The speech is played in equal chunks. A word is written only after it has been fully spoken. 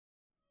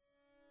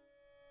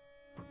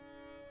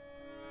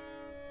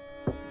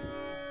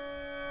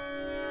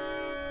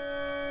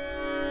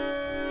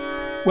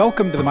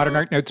Welcome to the Modern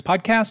Art Notes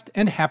podcast,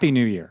 and Happy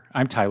New Year.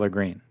 I'm Tyler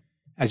Green.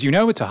 As you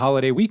know, it's a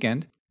holiday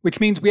weekend, which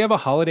means we have a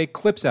holiday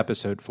clips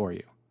episode for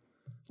you.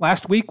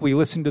 Last week, we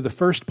listened to the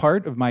first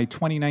part of my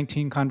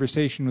 2019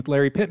 conversation with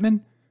Lari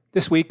Pittman.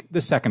 This week, the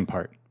second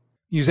part.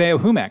 Museo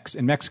Jumex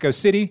in Mexico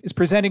City is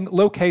presenting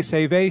Lo que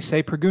se ve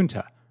se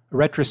pregunta, a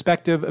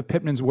retrospective of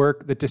Pittman's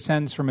work that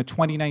descends from a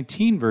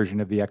 2019 version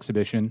of the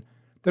exhibition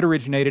that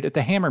originated at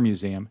the Hammer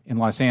Museum in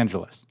Los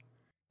Angeles.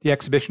 The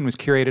exhibition was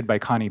curated by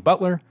Connie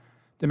Butler.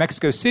 The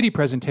Mexico City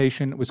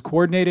presentation was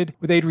coordinated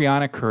with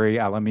Adriana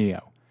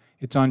Curry-Alamillo.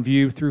 It's on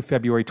view through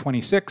February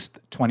 26th,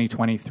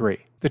 2023.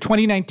 The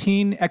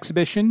 2019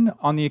 exhibition,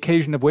 on the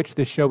occasion of which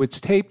this show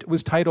was taped,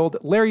 was titled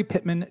Lari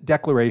Pittman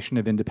Declaration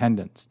of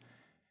Independence.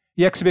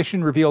 The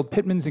exhibition revealed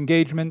Pittman's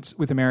engagements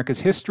with America's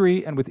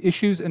history and with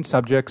issues and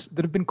subjects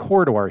that have been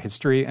core to our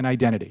history and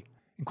identity,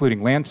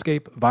 including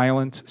landscape,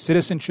 violence,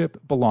 citizenship,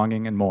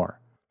 belonging, and more.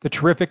 The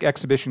terrific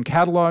exhibition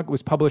catalog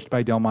was published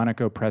by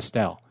Delmonico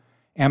Prestel.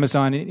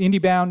 Amazon and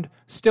IndieBound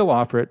still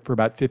offer it for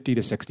about $50 to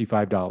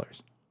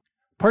 $65.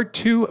 Part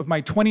 2 of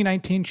my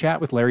 2019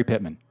 chat with Lari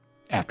Pittman,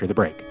 after the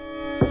break.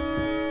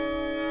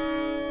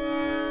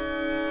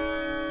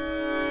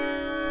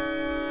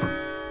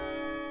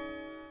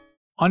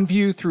 On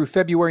view through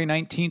February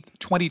 19th,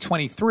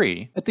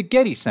 2023, at the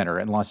Getty Center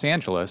in Los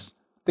Angeles,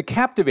 the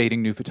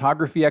captivating new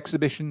photography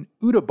exhibition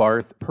Uta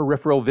Barth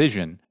Peripheral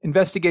Vision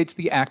investigates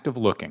the act of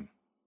looking.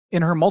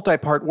 In her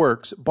multi-part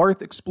works,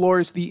 Barth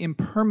explores the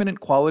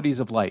impermanent qualities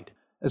of light,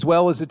 as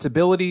well as its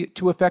ability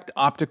to affect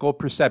optical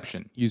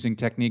perception using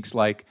techniques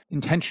like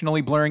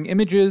intentionally blurring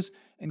images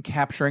and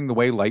capturing the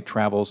way light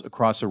travels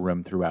across a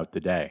room throughout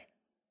the day.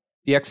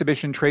 The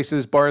exhibition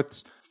traces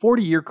Barth's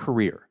 40-year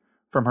career,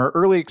 from her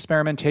early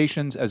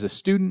experimentations as a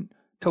student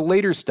to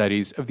later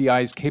studies of the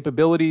eye's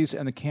capabilities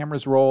and the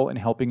camera's role in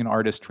helping an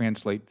artist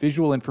translate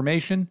visual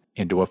information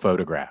into a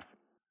photograph.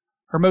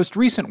 Her most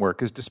recent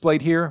work is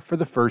displayed here for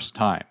the first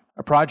time,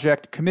 a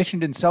project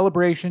commissioned in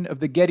celebration of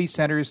the Getty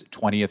Center's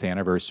 20th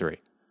anniversary.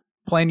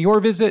 Plan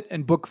your visit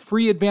and book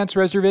free advance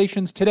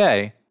reservations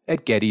today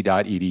at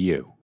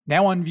getty.edu.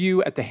 Now on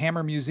view at the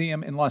Hammer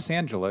Museum in Los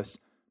Angeles,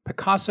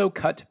 Picasso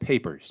Cut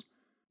Papers.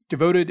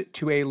 Devoted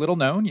to a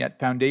little-known yet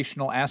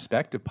foundational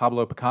aspect of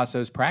Pablo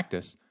Picasso's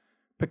practice,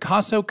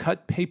 Picasso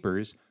Cut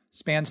Papers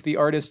spans the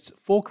artist's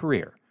full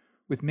career,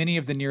 with many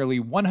of the nearly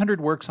 100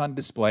 works on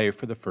display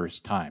for the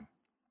first time.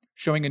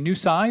 Showing a new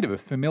side of a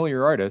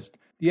familiar artist,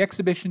 the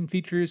exhibition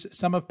features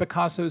some of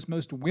Picasso's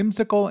most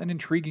whimsical and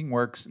intriguing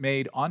works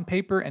made on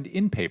paper and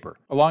in paper,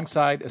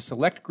 alongside a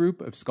select group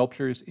of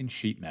sculptures in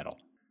sheet metal.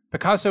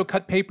 Picasso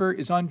Cut Paper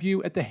is on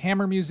view at the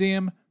Hammer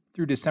Museum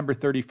through December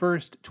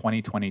 31st,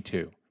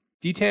 2022.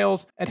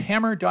 Details at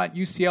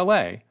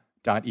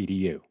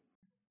hammer.ucla.edu.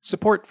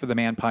 Support for the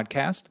Man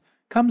podcast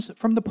comes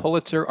from the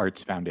Pulitzer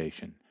Arts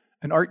Foundation,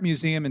 an art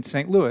museum in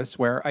St. Louis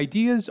where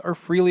ideas are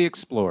freely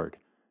explored,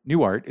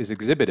 new art is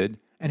exhibited,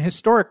 and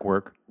historic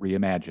work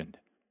reimagined.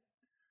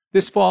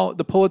 This fall,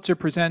 the Pulitzer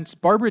presents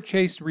Barbara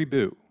Chase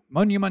Ribot,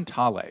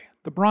 Monumentale,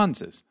 The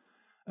Bronzes,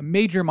 a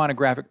major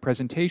monographic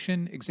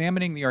presentation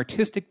examining the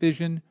artistic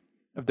vision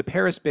of the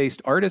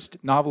Paris-based artist,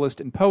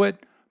 novelist, and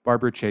poet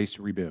Barbara Chase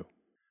Ribot.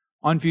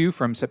 On view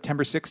from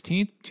September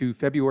 16th to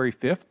February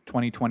 5th,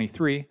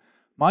 2023,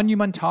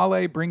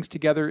 Monumentale brings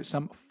together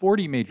some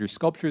 40 major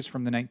sculptures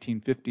from the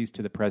 1950s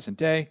to the present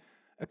day,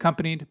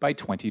 accompanied by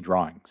 20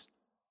 drawings.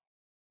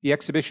 The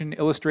exhibition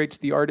illustrates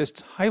the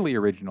artist's highly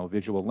original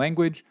visual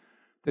language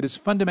that is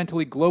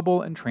fundamentally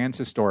global and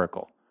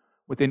transhistorical,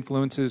 with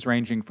influences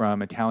ranging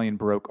from Italian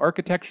Baroque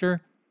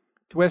architecture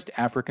to West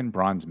African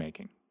bronze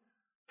making.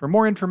 For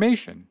more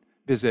information,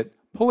 visit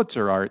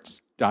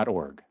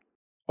pulitzerarts.org.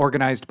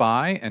 Organized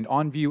by and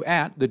on view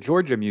at the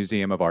Georgia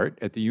Museum of Art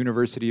at the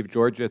University of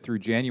Georgia through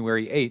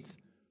January 8th,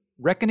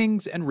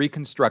 Reckonings and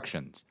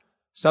Reconstructions,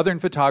 Southern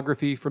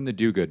Photography from the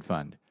Do Good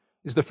Fund,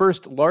 is the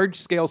first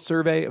large-scale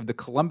survey of the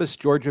Columbus,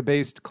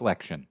 Georgia-based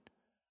collection.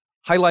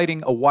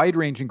 Highlighting a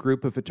wide-ranging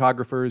group of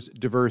photographers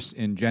diverse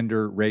in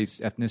gender, race,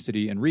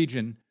 ethnicity, and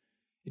region,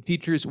 it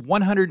features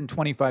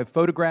 125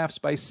 photographs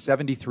by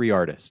 73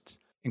 artists,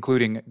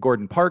 including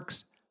Gordon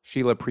Parks,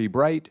 Sheila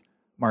Pre-Bright,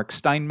 Mark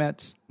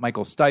Steinmetz,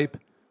 Michael Stipe,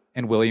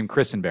 and William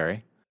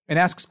Christenberry, and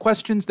asks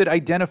questions that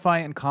identify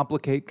and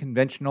complicate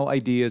conventional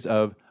ideas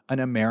of an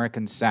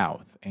American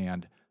South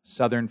and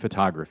Southern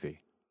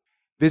photography.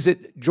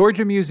 Visit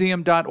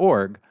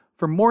georgiamuseum.org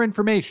for more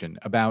information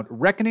about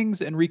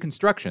Reckonings and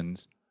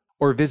Reconstructions,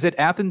 or visit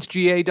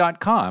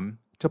athensga.com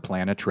to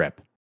plan a trip.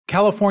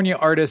 California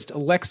artist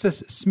Alexis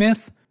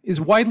Smith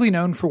is widely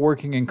known for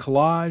working in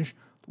collage,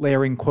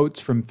 layering quotes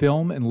from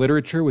film and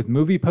literature with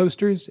movie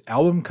posters,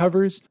 album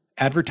covers,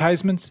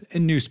 advertisements,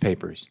 and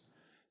newspapers.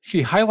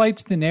 She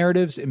highlights the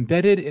narratives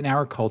embedded in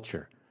our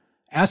culture,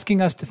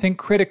 asking us to think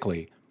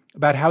critically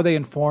about how they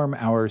inform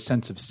our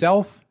sense of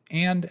self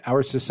and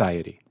our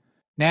society.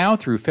 Now,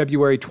 through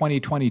February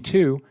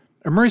 2022,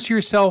 immerse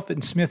yourself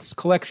in Smith's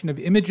collection of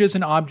images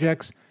and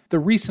objects at the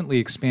recently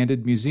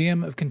expanded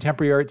Museum of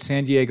Contemporary Art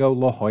San Diego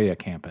La Jolla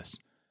campus.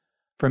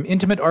 From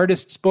intimate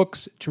artists'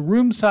 books to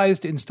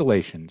room-sized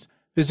installations,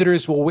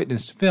 visitors will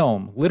witness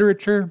film,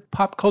 literature,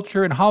 pop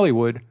culture, and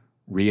Hollywood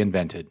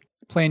reinvented.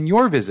 Plan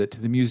your visit to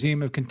the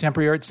Museum of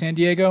Contemporary Art San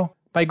Diego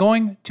by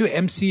going to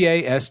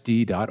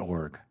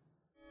mcasd.org.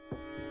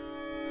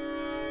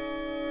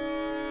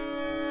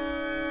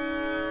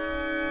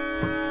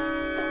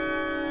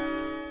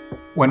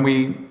 When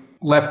we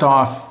left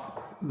off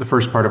the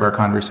first part of our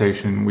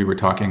conversation, we were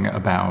talking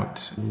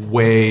about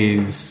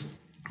ways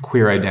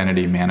queer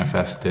identity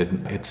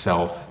manifested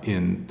itself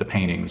in the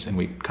paintings, and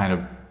we kind of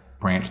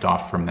branched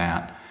off from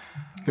that.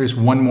 There's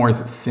one more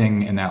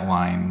thing in that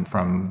line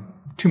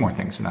two more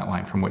things in that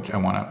line from which I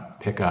want to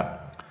pick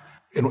up.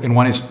 And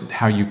one is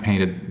how you've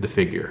painted the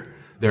figure.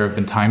 There have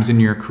been times in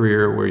your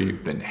career where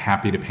you've been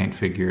happy to paint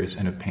figures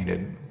and have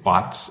painted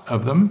lots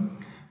of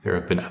them. There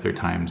have been other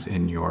times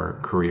in your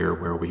career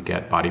where we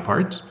get body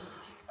parts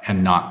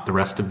and not the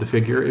rest of the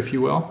figure, if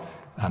you will.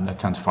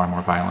 That sounds far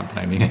more violent than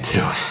I mean it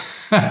to.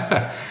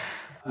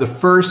 The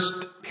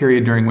first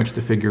period during which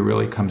the figure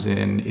really comes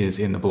in is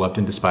in the beloved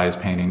and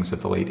despised paintings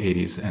of the late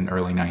 80s and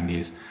early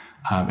 90s.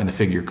 And the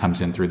figure comes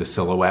in through the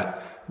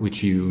silhouette,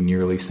 which you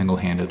nearly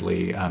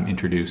single-handedly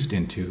introduced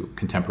into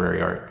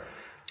contemporary art.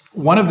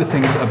 One of the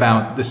things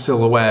about the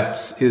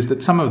silhouettes is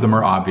that some of them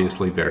are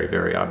obviously, very,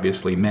 very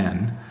obviously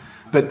men.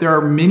 But there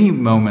are many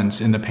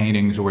moments in the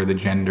paintings where the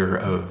gender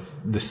of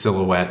the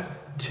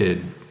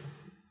silhouetted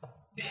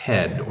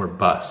head or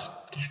bust,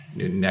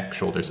 neck,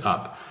 shoulders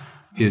up,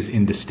 is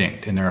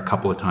indistinct. And there are a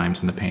couple of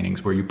times in the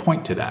paintings where you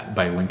point to that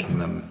by linking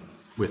them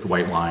with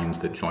white lines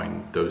that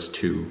join those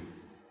two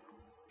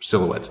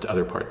silhouettes to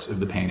other parts of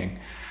the painting.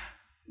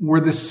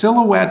 Were the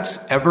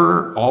silhouettes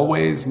ever,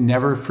 always,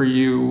 never for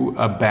you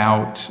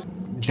about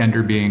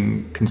gender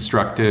being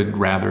constructed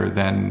rather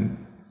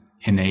than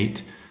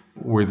innate?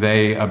 Were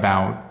they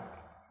about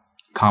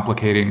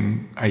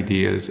complicating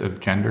ideas of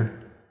gender?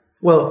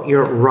 Well,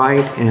 you're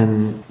right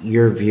in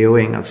your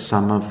viewing of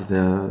some of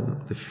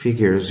the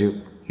figures.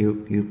 You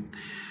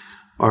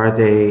are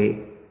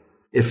they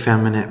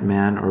effeminate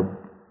men or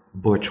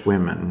butch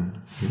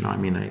women?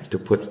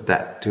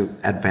 To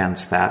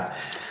advance that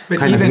but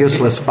kind of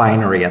useless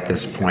binary at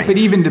this point. But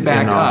even to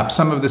back up,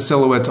 some of the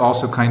silhouettes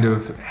also kind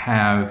of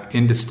have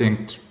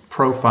indistinct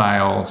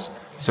profiles,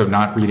 so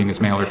not reading as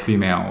male or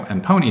female,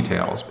 and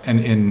ponytails. And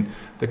in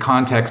the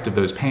context of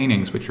those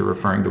paintings, which are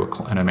referring to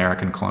an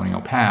American colonial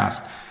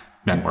past,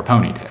 men wore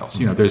ponytails.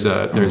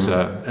 There's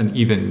an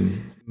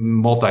even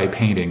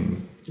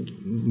multi-painting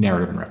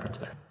narrative and reference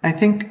there. I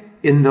think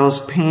in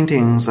those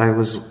paintings, I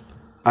was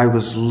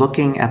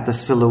looking at the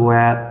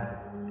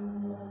silhouette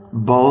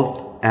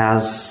both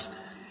as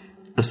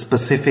a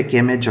specific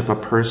image of a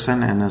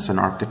person and as an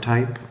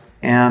archetype.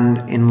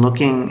 And in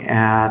looking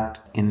at,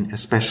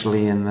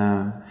 especially in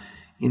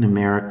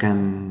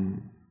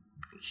American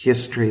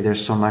history,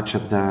 there's so much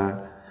of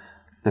the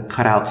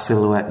cutout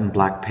silhouette in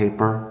black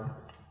paper.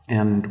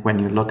 And when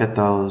you look at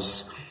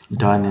those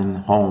done in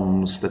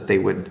homes that they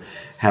would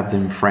have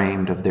them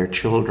framed of their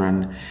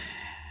children,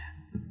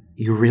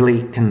 you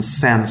really can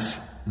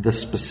sense the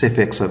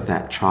specifics of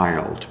that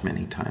child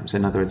many times.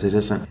 In other words, it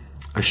isn't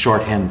a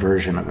shorthand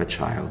version of a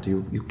child.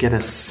 You get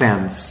a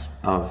sense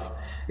of,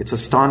 it's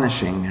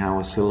astonishing how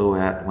a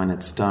silhouette, when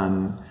it's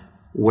done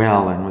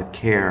well and with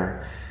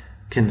care,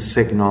 can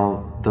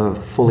signal the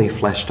fully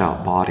fleshed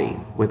out body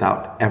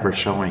without ever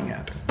showing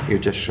it. You're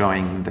just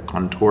showing the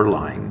contour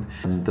line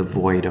and the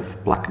void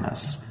of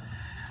blackness,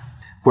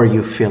 where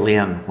you fill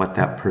in what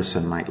that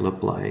person might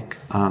look like.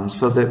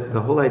 So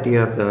the whole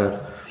idea of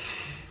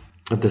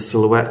the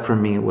silhouette for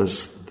me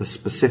was the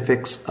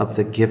specifics of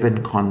the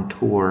given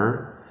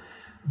contour,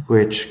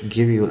 which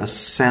give you a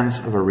sense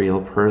of a real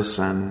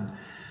person,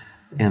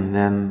 and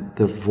then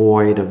the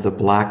void of the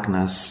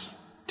blackness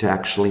to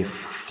actually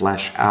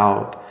flesh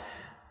out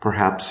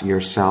perhaps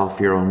yourself,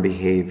 your own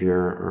behavior,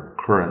 or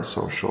current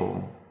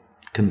social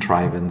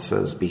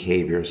contrivances,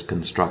 behaviors,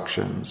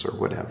 constructions, or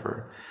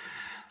whatever.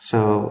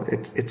 So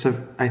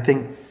I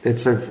think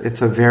it's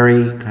a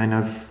very kind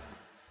of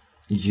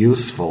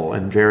useful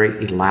and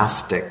very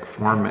elastic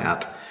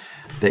format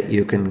that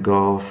you can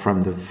go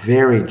from the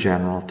very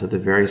general to the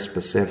very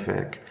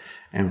specific,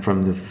 and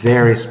from the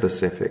very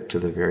specific to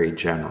the very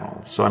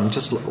general. So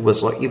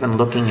was even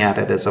looking at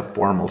it as a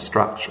formal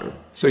structure.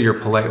 So you're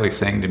politely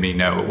saying to me,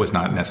 no, it was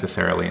not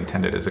necessarily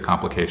intended as a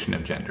complication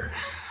of gender.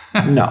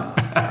 No.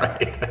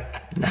 Right.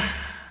 No.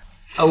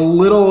 A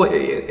little,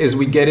 as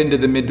we get into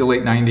the mid to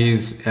late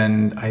 90s,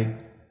 and I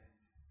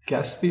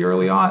guess the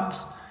early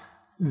aughts,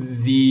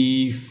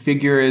 the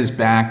figure is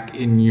back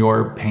in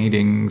your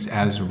paintings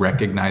as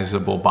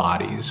recognizable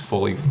bodies,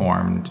 fully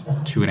formed,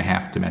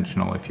 2.5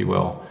 dimensional, if you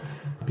will,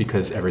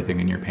 because everything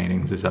in your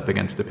paintings is up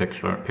against the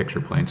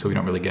picture plane, so we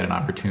don't really get an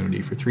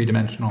opportunity for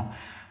 3-dimensional.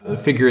 The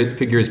figure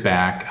is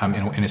back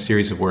in a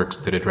series of works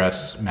that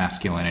address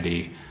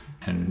masculinity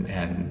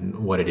and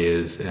what it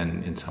is,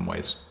 and in some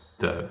ways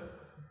the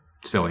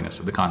silliness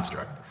of the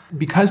construct.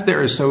 Because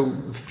there are so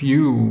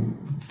few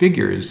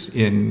figures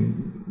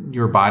in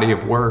your body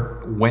of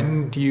work,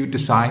 when do you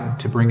decide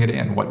to bring it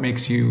in? What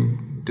makes you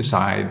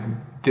decide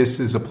this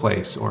is a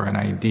place or an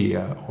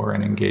idea or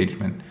an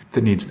engagement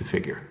that needs the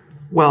figure?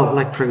 Well,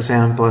 like for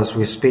example, as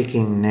we're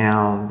speaking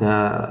now,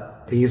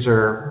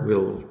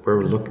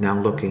 we're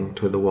looking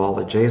to the wall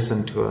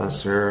adjacent to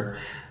us, or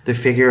the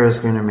figure is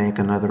going to make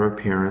another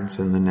appearance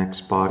in the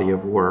next body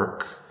of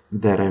work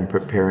that I'm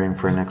preparing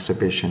for an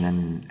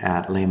exhibition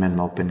at Lehman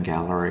Maupin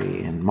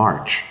Gallery in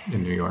March.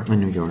 In New York. In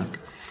New York.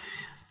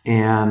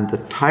 And the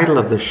title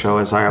of the show,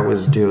 as I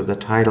always do, the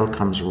title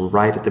comes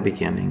right at the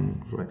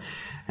beginning.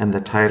 And the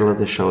title of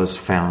the show is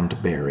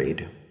Found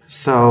Buried.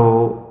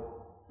 So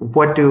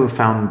what do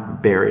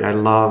Found Buried? I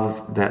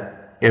love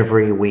that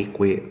every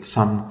week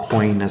some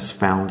coin is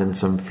found in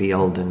some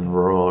field in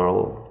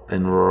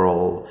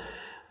rural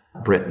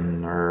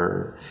Britain,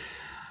 or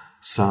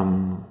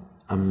some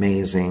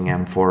amazing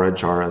amphora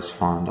jar is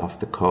found off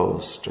the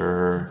coast,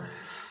 or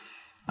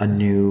a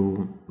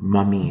new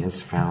mummy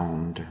is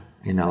found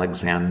in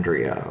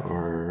Alexandria,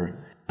 or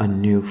a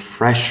new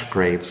fresh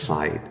grave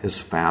site is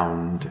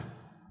found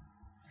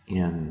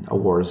in a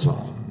war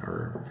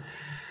zone.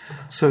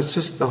 So it's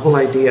just the whole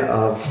idea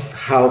of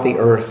how the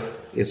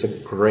earth is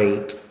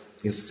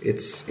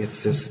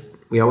it's this,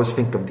 we always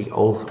think of the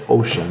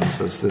oceans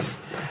as this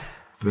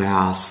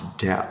vast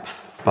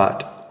depth,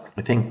 but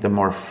I think the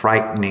more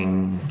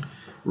frightening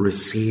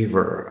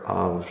receiver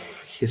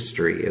of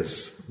history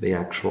is the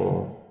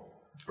actual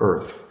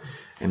earth.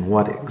 And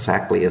what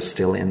exactly is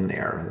still in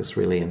there is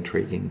really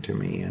intriguing to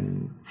me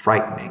and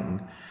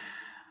frightening.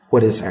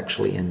 What is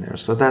actually in there?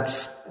 So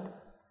that's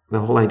the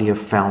whole idea of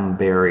found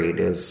buried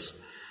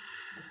is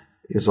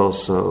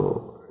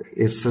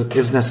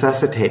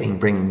necessitating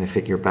bringing the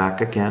figure back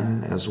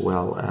again, as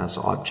well as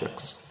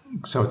objects.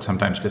 So it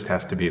sometimes just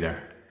has to be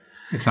there.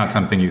 It's not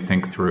something you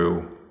think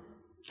through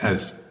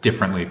as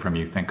differently from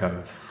you think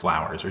of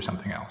flowers or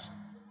something else.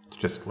 It's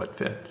just what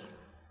fits.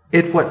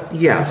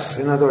 Yes.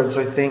 In other words,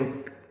 I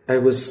think I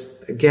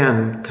was,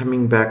 again,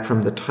 coming back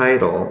from the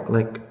title,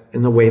 like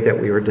in the way that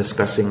we were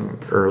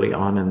discussing early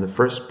on in the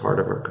first part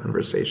of our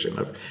conversation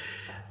of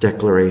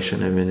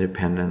Declaration of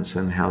Independence,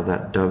 and how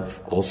that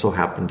also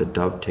happened to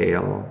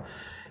dovetail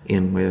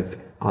in with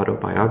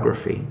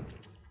autobiography.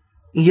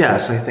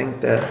 Yes, I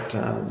think that,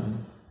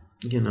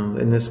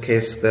 in this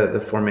case, the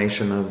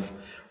formation of,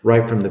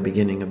 right from the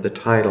beginning of the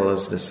title,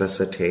 is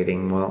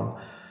necessitating, well,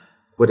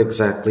 what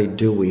exactly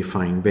do we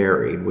find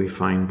buried? We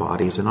find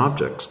bodies and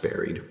objects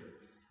buried.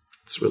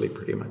 That's really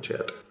pretty much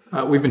it.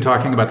 We've been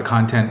talking about the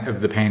content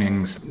of the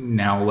paintings.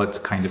 Now let's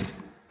kind of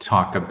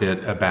talk a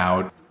bit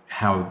about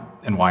how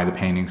and why the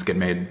paintings get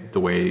made the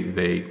way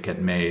they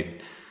get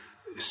made.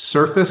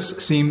 Surface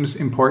seems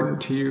important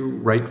to you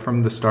right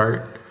from the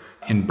start.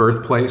 In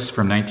Birthplace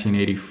from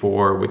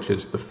 1984, which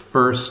is the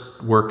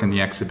first work in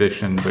the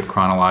exhibition, but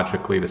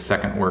chronologically the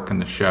second work in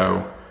the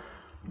show,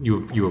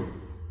 you have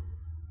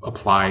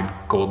applied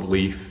gold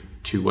leaf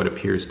to what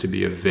appears to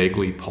be a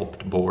vaguely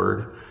pulped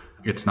board.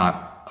 It's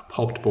not a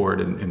pulped board,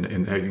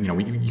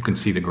 you can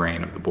see the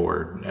grain of the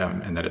board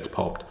and that it's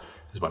pulped,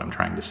 is what I'm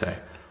trying to say.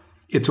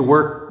 It's a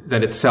work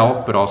that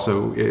itself, but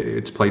also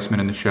its placement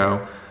in the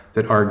show,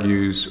 that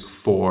argues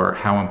for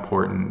how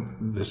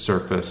important the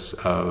surface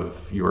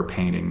of your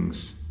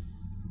paintings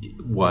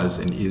was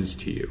and is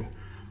to you.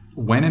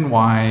 When and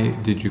why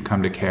did you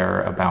come to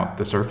care about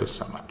the surface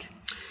so much?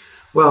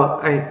 Well,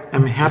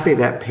 I'm happy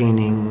that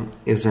painting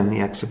is in the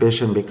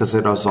exhibition, because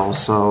it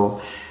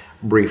also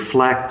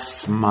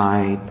reflects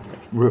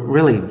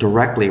really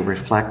directly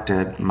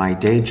reflected my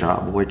day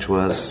job, which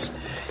was,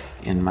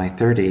 in my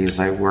 30s,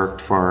 I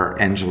worked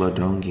for Angelo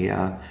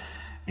Donghia,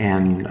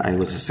 and I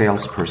was a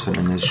salesperson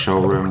in his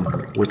showroom,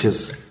 which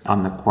is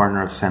on the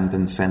corner of San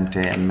Vicente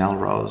and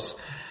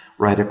Melrose,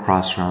 right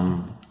across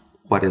from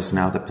what is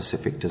now the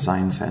Pacific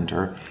Design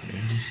Center.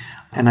 Mm-hmm.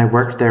 And I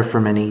worked there for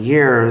many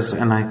years,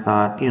 and I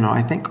thought,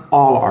 I think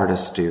all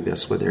artists do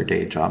this with their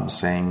day jobs,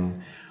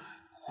 saying,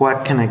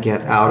 what can I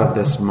get out of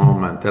this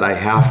moment that I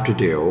have to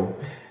do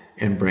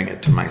and bring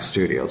it to my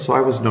studio? So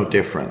I was no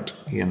different,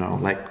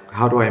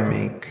 how do I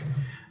make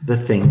the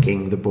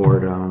thinking, the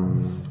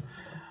boredom,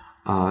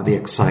 the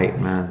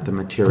excitement, the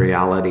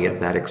materiality of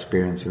that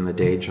experience in the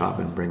day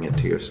job and bring it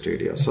to your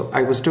studio? So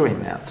I was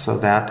doing that. So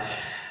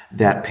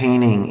that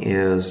painting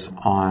is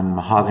on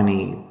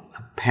mahogany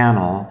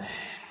panel,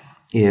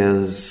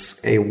 is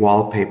a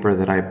wallpaper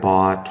that I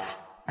bought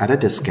at a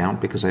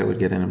discount because I would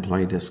get an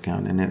employee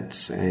discount, and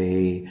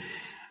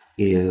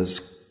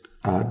is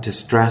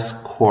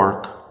distressed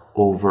cork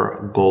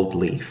over gold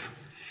leaf.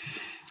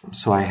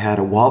 So I had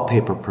a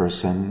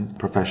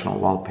professional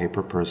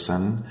wallpaper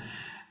person,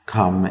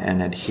 come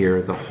and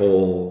adhere the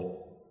whole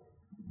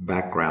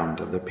background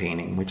of the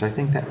painting, which I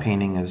think that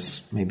painting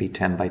is maybe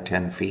 10 by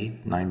 10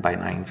 feet, 9 by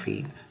 9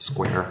 feet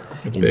square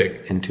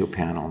in two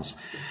panels.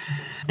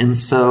 And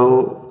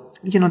so,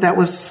 that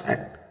was,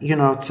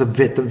 it's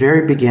at the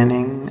very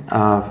beginning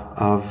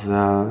of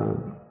the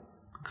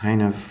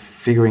kind of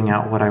figuring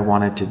out what I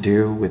wanted to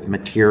do with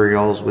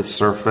materials, with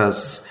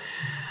surface.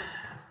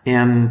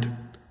 And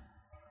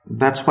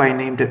that's why I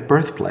named it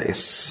Birthplace.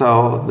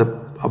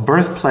 So a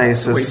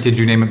birthplace is... Wait, did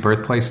you name it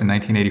Birthplace in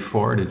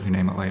 1984, or did you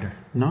name it later?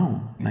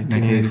 No,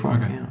 1984.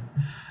 Okay. Yeah.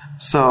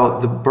 So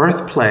the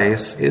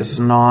birthplace is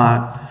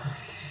not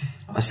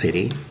a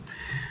city.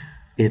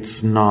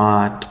 It's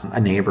not a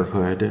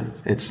neighborhood.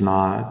 It's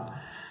not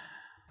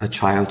a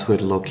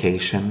childhood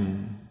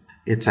location.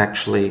 It's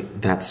actually,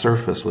 that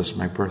surface was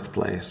my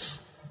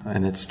birthplace.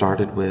 And it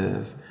started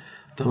with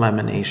the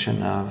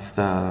lamination of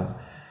the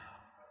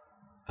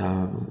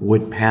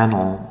wood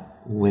panel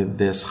with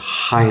this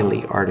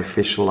highly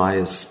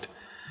artificialized,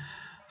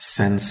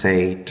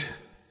 sensate,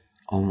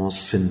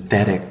 almost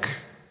synthetic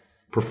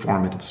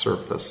performative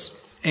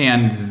surface.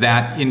 And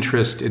that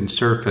interest in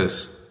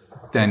surface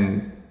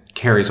then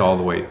carries all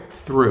the way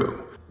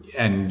through.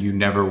 And you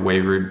never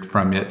wavered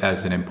from it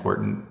as an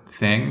important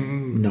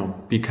thing?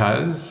 No.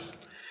 Because?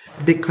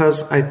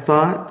 Because I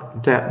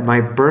thought that my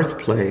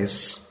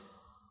birthplace,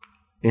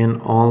 in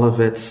all of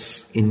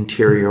its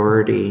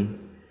interiority,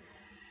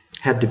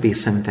 had to be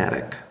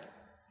synthetic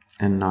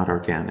and not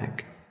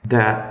organic.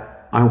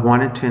 That I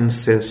wanted to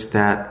insist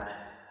that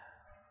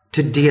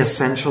to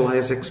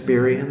de-essentialize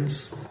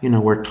experience,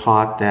 we're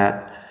taught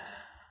that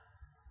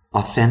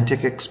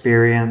authentic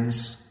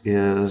experience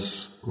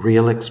is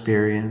real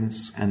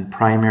experience and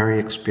primary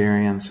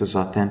experience is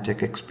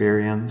authentic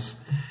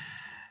experience.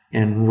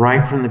 And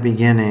right from the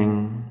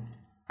beginning,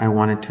 I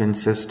wanted to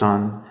insist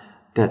on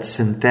that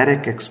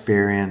synthetic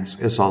experience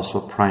is also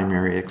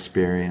primary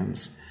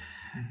experience,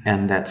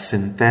 and that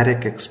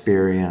synthetic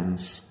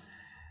experience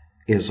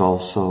is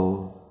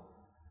also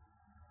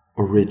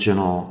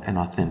original and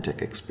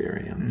authentic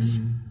experience.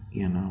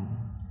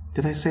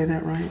 Did I say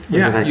that right?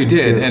 Yeah, you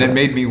did, and it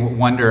made me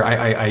wonder.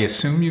 I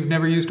assume you've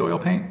never used oil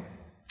paint?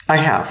 I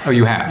have. Oh,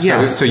 you have?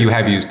 Yes. So you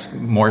have used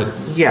more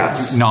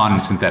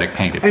non-synthetic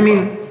paint, if you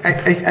will.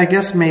 I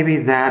guess maybe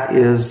that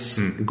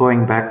is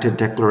going back to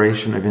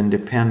Declaration of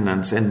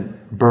Independence and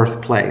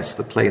birthplace,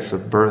 the place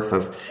of birth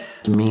of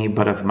me,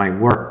 but of my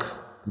work.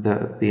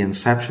 The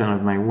inception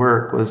of my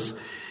work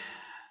was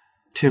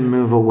to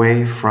move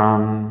away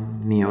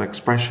from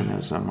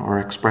neo-expressionism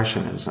or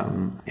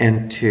expressionism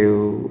and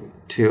to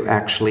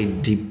actually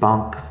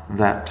debunk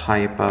that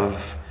type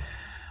of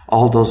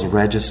all those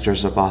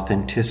registers of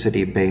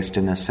authenticity based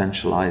in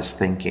essentialized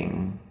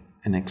thinking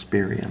and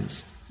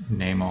experience.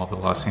 Name all the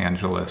Los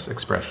Angeles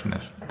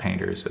expressionist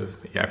painters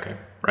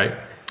right?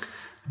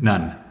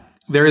 None.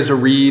 There is a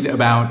read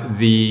about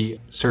the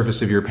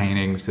surface of your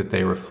paintings that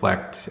they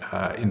reflect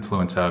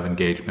influence of,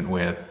 engagement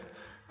with,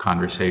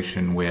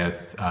 conversation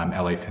with,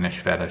 LA Finish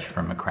Fetish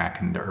from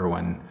McCracken to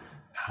Irwin,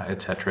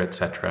 et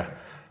cetera,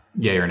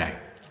 yay or nay?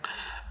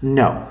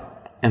 No,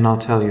 and I'll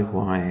tell you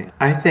why.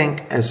 I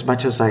think as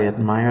much as I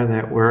admire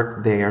that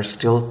work, they are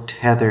still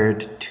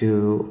tethered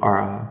to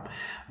our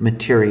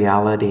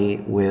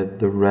materiality with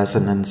the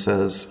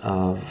resonances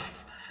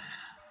of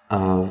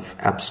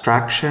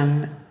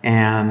abstraction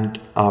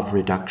and of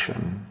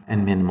reduction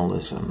and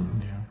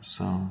minimalism. Yeah.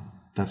 So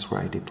that's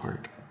where I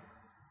depart.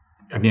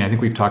 I mean, I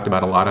think we've talked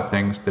about a lot of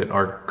things that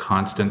are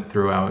constant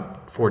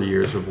throughout 40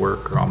 years of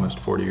work, or almost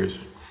 40 years,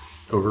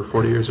 over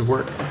 40 years of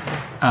work.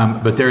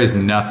 But there is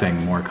nothing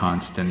more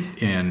constant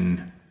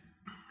in,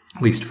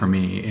 at least for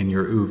me, in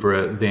your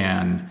oeuvre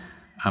than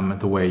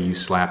the way you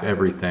slap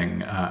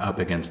everything up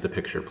against the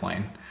picture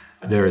plane.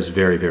 There is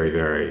very, very,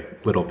 very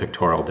little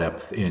pictorial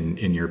depth in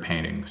your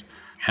paintings.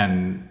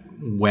 And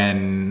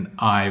when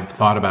I've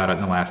thought about it in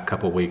the last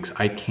couple of weeks,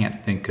 I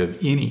can't think of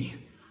any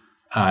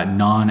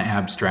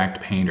non-abstract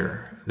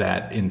painter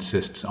that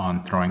insists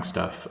on throwing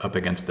stuff up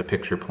against the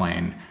picture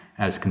plane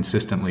as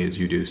consistently as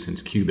you do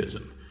since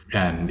Cubism.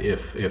 And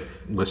if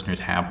listeners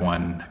have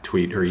one,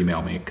 tweet or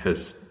email me,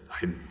 because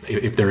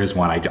if there is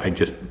one, I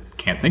just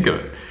can't think of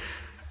it,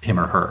 him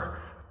or her.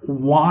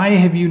 Why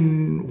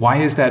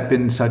has that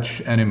been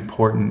such an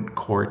important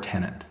core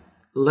tenet?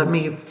 Let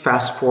me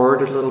fast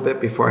forward a little bit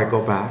before I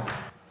go back.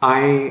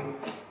 I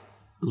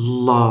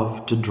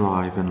love to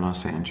drive in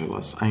Los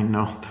Angeles. I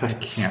know that I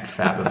can't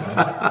fathom this.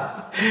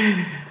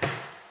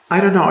 I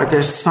don't know.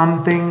 There's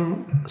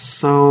something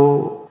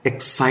so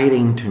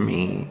exciting to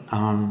me.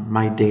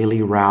 My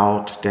daily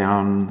route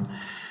down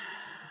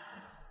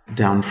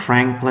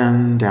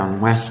Franklin, down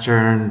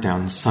Western,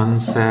 down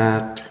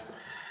Sunset,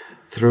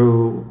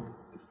 through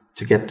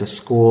to get to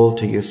school,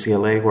 to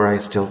UCLA where I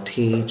still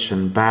teach,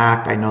 and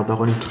back. I know the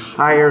whole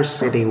entire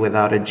city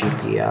without a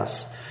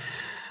GPS.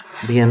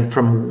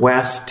 From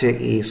west to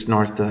east,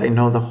 north to, I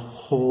know the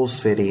whole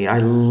city. I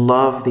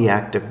love the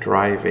act of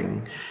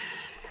driving.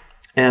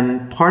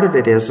 And part of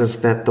it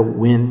is that the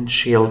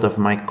windshield of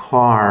my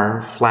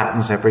car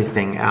flattens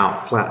everything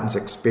out, flattens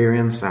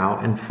experience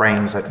out, and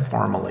frames it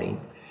formally.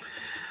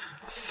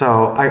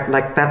 So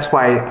that's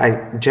why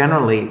I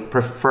generally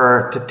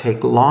prefer to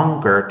take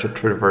longer to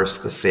traverse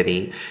the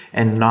city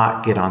and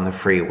not get on the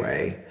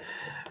freeway,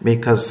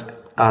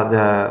 because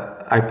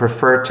I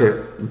prefer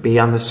to be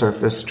on the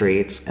surface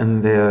streets,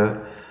 and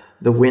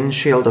the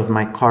windshield of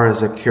my car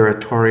is a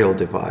curatorial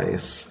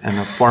device and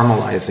a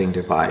formalizing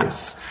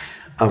device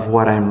of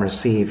what I'm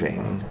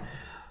receiving.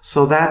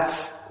 So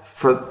that's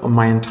for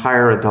my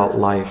entire adult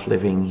life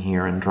living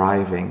here and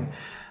driving.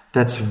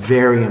 That's a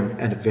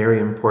very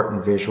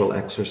important visual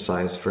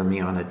exercise for me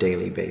on a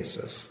daily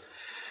basis.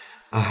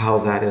 How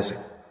that's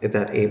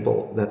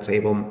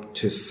able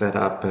to set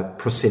up a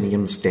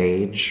proscenium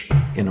stage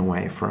in a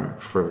way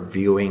for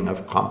viewing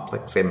of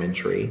complex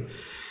imagery.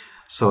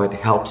 So it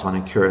helps on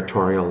a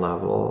curatorial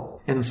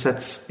level and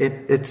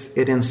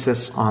it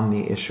insists on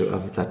the issue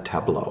of the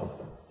tableau,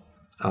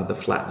 the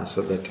flatness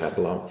of the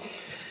tableau.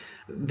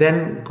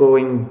 Then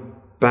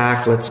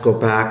let's go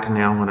back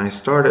now when I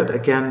started,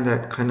 again,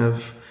 that kind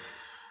of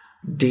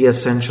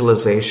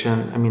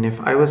de-essentialization. I mean, if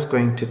I was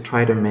going to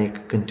try to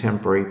make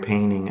contemporary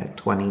painting at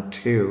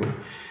 22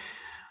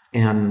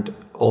 and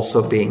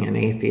also being an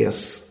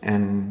atheist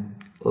and,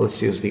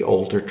 let's use the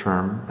older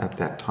term at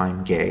that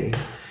time, gay,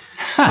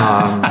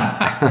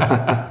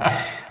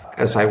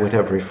 as I would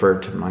have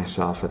referred to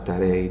myself at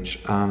that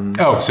age.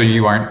 So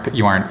you aren't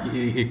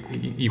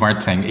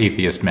saying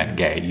atheist meant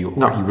gay. You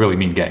really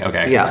mean gay.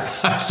 Okay.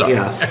 Yes. Sorry.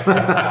 Yes.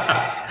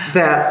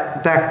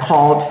 that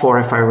called for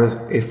if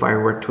I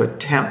were to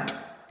attempt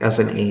as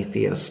an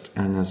atheist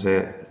and as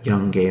a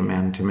young gay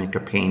man to make a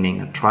painting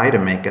and try to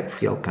make it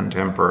feel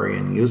contemporary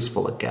and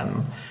useful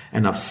again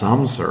and of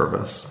some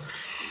service,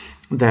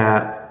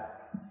 that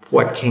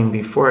what came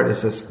before it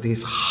is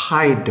these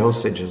high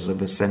dosages of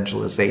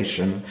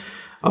essentialization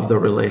of the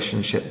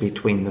relationship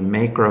between the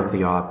maker of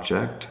the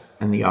object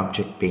and the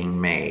object being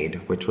made,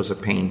 which was a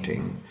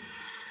painting,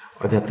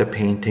 or that the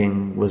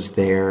painting was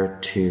there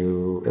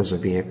as a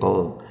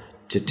vehicle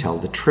to tell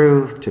the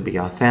truth, to be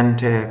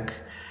authentic,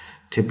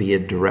 to be a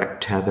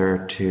direct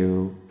tether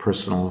to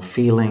personal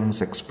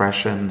feelings,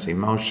 expressions,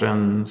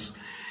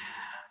 emotions.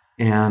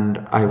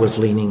 And I was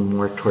leaning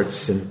more towards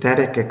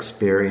synthetic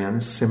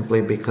experience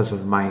simply because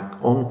of my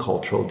own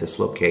cultural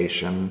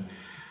dislocation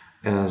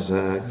as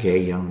a gay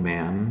young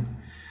man,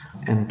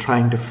 and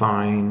trying to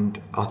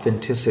find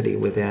authenticity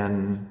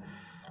within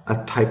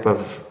a type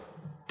of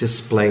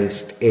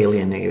displaced,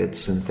 alienated,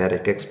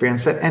 synthetic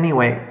experience that,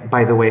 anyway,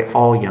 by the way,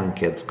 all young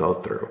kids go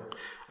through.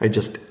 I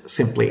just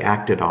simply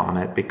acted on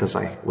it because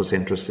I was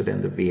interested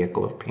in the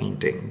vehicle of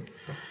painting.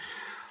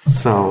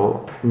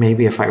 So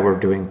maybe if I were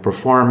doing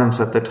performance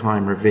at the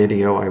time or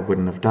video, I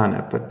wouldn't have done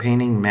it. But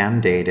painting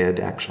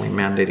actually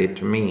mandated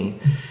to me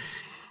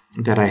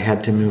that I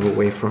had to move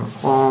away from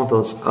all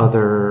those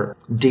other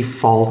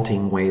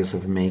defaulting ways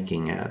of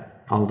making it,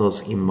 all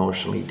those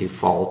emotionally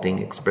defaulting,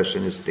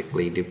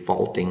 expressionistically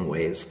defaulting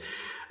ways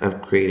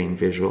of creating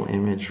visual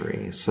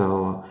imagery.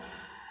 So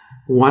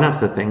one of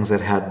the things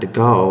that had to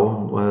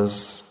go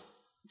was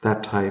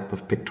that type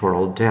of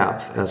pictorial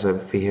depth as a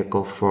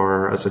vehicle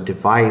as a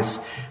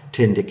device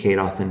to indicate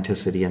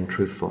authenticity and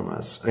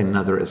truthfulness,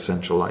 another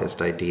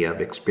essentialized idea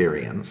of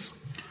experience.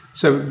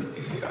 So,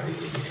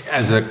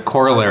 as a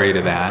corollary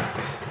to that,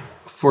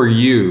 for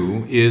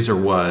you, is or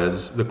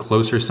was, the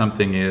closer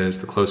something is,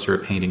 the closer a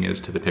painting is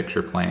to the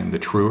picture plane, the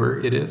truer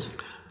it is?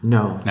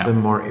 No. The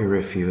more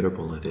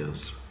irrefutable it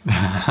is.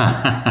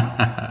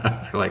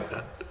 I like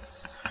that.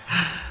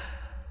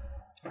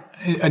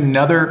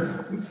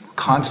 Another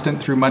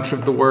constant through much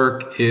of the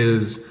work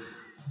is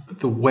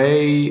the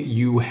way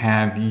you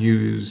have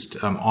used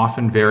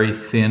often very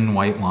thin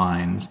white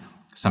lines,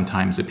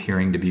 sometimes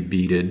appearing to be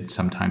beaded,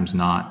 sometimes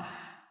not,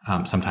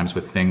 sometimes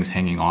with things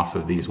hanging off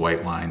of these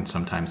white lines,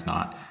 sometimes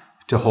not,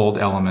 to hold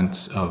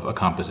elements of a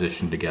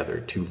composition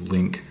together, to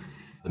link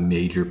the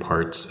major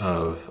parts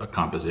of a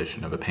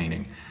composition of a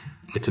painting.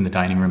 It's in the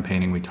dining room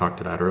painting we talked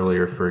about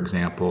earlier, for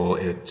example.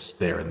 It's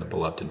there in the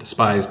Beloved and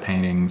Despised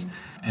paintings,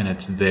 and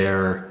it's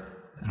there,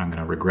 and I'm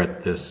going to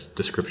regret this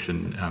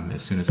description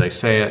as soon as I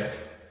say it,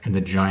 in the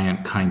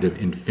giant kind of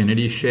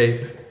infinity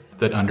shape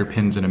that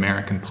underpins An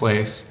American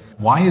Place.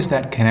 Why is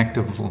that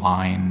connective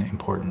line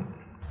important?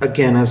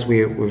 Again, as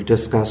we've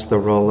discussed, the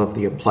role of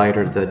the applied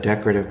or the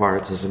decorative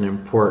arts is an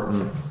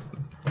important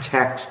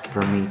text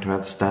for me to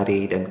have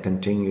studied and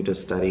continue to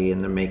study in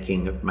the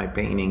making of my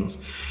paintings.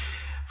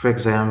 For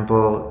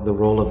example, the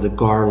role of the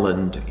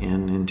garland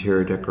in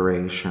interior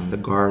decoration. The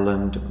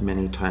garland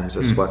many times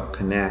is what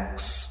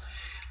connects,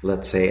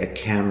 let's say, a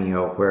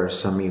cameo where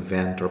some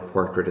event or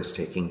portrait is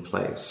taking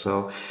place.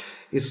 So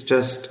it's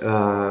just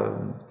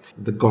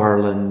the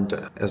garland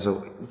as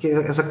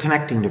a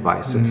connecting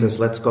device. It says,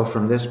 let's go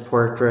from this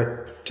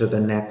portrait to the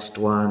next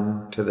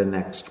one, to the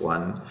next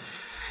one.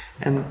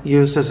 And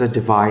used as a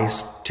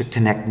device to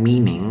connect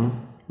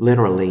meaning,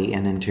 literally,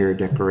 in interior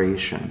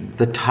decoration.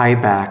 The tie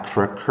back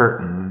for a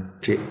curtain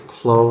to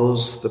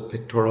close the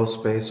pictorial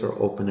space or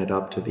open it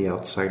up to the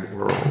outside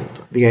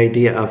world. The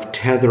idea of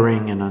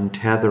tethering and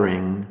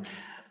untethering,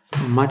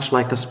 much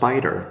like a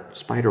spider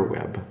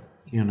web,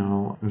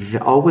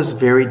 always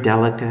very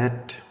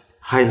delicate,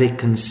 highly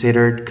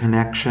considered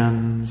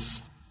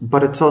connections,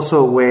 but it's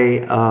also a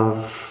way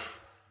of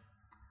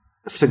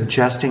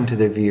suggesting to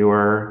the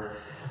viewer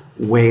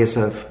ways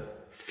of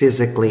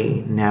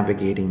physically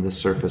navigating the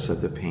surface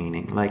of the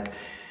painting. Like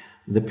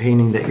the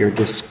painting that you're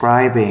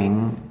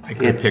describing, I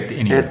could have picked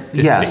any of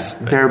 50. Yes,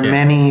 there are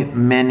many,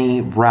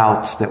 many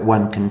routes that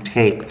one can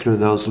take through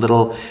those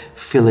little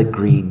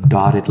filigree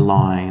dotted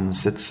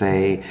lines that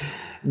say,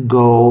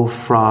 go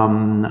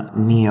from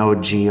Neo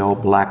Geo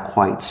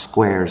black-white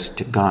squares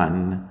to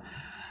gun,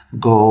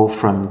 go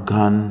from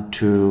gun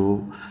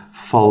to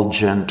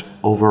fulgent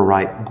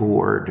overripe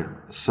gourd.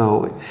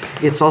 So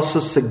it's also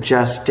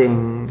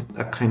suggesting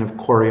a kind of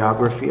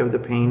choreography of the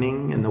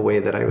painting in the way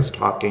that I was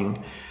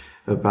talking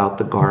about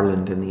the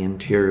garland in the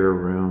interior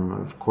room,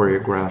 of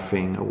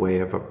choreographing a way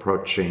of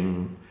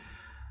approaching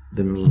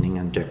the meaning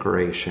and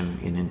decoration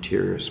in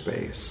interior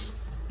space.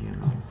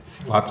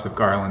 Lots of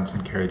garlands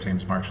in Carrie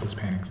James Marshall's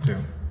paintings too.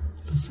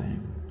 The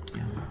same.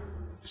 Yeah.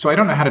 So I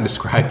don't know how to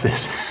describe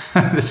this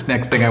this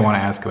next thing I want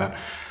to ask about,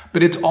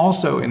 but it's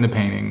also in the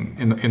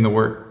painting, in the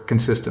work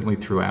consistently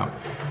throughout.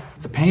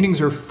 The paintings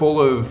are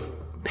full of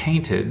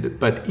painted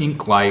but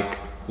ink-like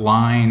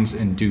lines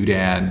and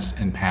doodads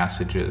and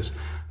passages,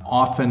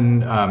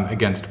 often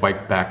against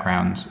white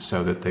backgrounds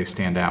so that they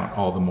stand out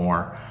all the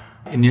more.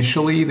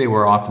 Initially, they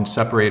were often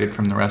separated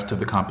from the rest of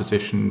the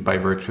composition by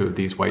virtue of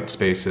these white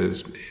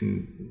spaces.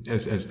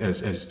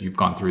 As you've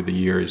gone through the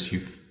years,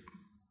 you've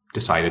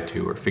decided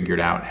to or figured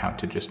out how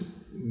to just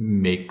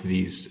make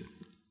these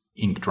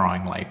ink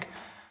drawing-like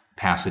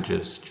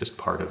passages just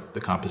part of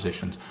the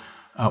compositions.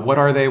 What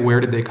are they? Where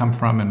did they come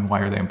from? And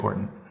why are they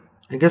important?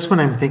 I guess when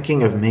I'm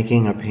thinking of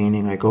making a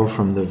painting, I go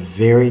from the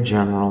very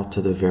general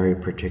to the very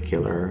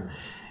particular.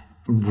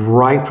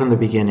 Right from the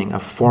beginning, a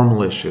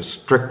formal issue,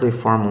 strictly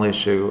formal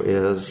issue,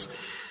 is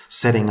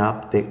setting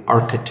up the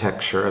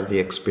architecture of the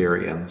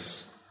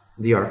experience,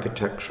 the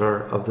architecture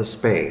of the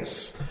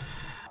space,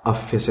 a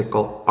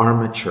physical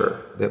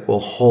armature that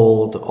will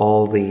hold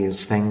all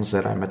these things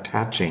that I'm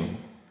attaching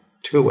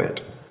to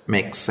it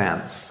makes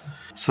sense.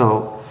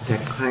 So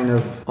that kind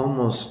of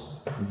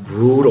almost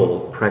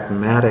brutal,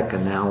 pragmatic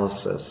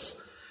analysis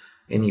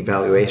and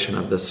evaluation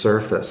of the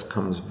surface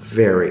comes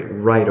very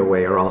right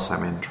away, or else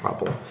I'm in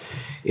trouble.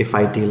 If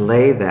I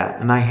delay that,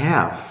 and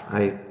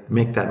I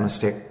make that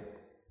mistake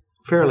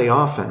fairly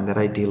often, that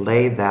I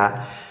delay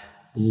that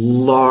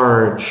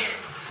large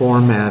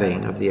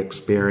formatting of the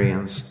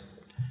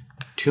experience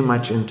too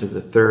much into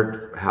the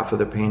third half of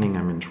the painting,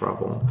 I'm in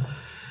trouble.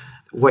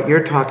 What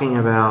you're talking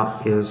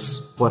about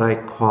is what I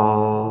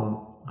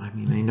call, I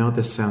know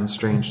this sounds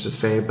strange to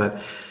say,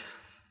 but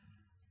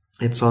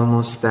it's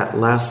almost that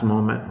last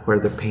moment where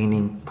the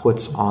painting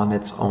puts on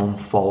its own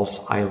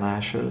false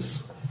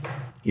eyelashes.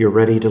 You're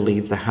ready to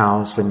leave the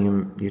house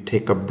and you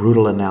take a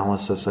brutal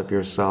analysis of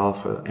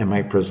yourself. Am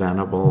I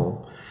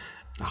presentable?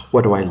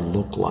 What do I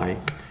look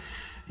like?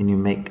 And you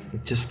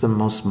make just the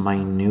most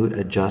minute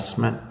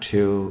adjustment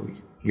to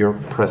your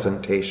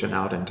presentation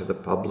out into the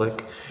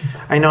public.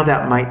 I know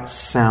that might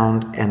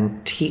sound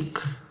antique,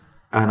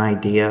 an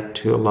idea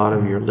to a lot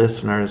of your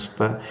listeners,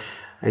 but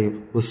I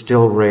was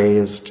still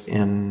raised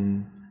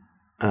in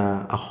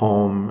a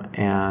home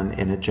and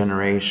in a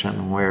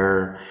generation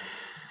where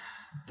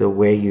the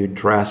way you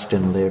dressed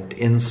and lived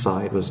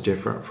inside was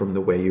different from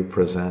the way you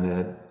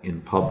presented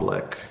in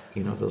public.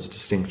 Those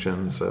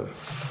distinctions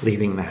of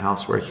leaving the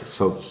house were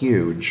so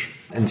huge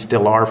and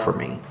still are for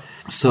me.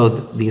 So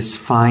these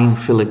fine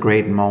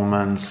filigree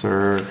moments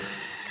or,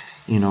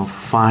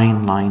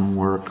 fine line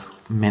work,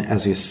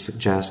 as you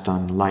suggest,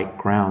 on light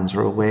grounds,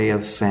 are a way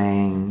of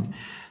saying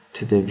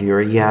to the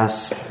viewer,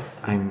 yes,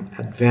 I'm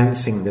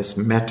advancing this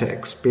meta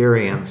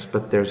experience,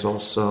 but there's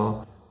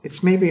also,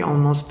 it's maybe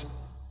almost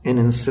an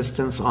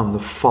insistence on the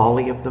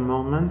folly of the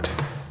moment,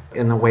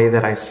 in the way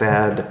that I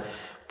said,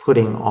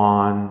 putting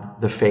on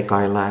the fake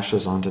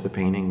eyelashes onto the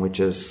painting, which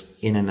is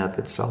in and of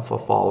itself a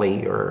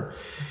folly, or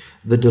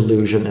the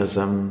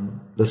delusionism,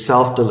 the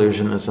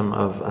self-delusionism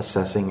of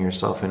assessing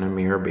yourself in a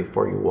mirror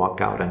before you walk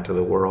out into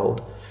the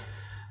world.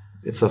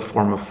 It's a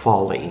form of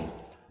folly.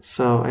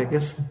 So I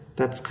guess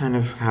that's kind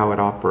of how it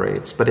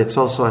operates. But it's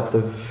also at the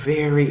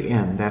very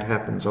end. That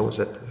happens always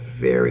at the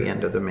very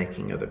end of the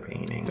making of the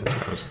painting.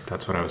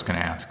 That's what I was going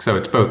to ask. So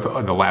it's both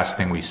the last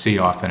thing we see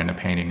often in a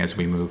painting as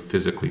we move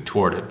physically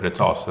toward it, but it's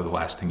also the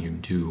last thing you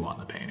do on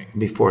the painting.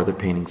 Before the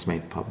painting's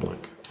made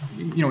public.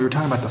 We were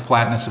talking about the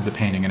flatness of the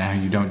painting and how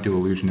you don't do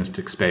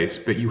illusionistic space,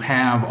 but you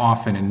have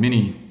often in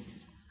many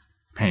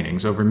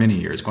paintings over many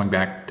years, going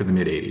back to the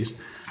mid-'80s,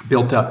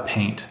 built up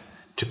paint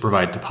to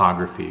provide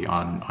topography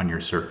on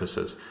your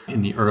surfaces.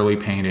 In the early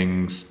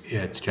paintings,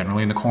 it's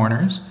generally in the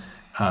corners.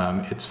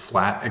 It's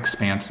flat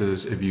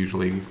expanses of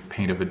usually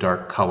paint of a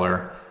dark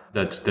color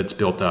that's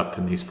built up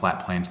in these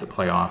flat planes that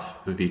play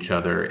off of each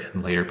other.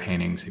 In later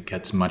paintings, it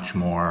gets much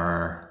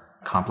more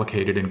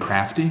complicated and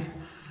crafty.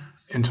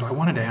 And so I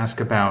wanted to ask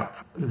about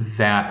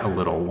that a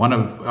little. One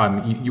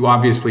of you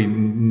obviously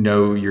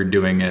know you're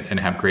doing it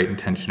and have great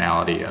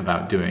intentionality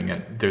about doing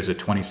it. There's a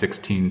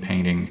 2016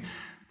 painting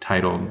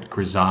titled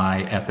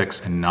Grisaille,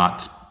 Ethics and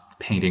Knots,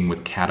 Painting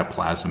with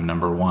Cataplasm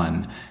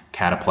 #1.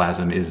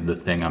 Cataplasm is the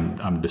thing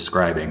I'm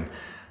describing.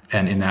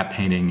 And in that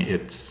painting,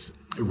 it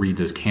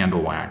reads as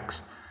candle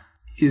wax.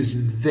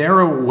 Is there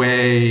a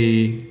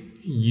way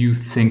you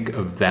think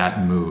of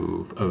that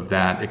move, of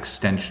that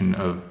extension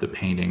of the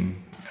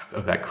painting,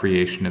 of that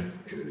creation of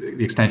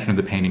the extension of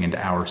the painting into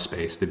our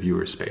space, the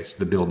viewer space,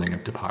 the building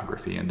of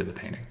topography into the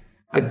painting?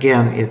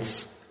 Again,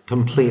 it's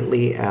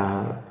completely,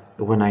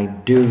 when I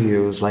do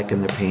use, like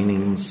in the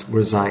paintings,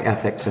 Grisaille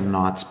Ethics and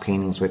Knott's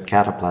paintings with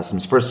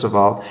cataplasms. First of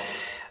all,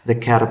 the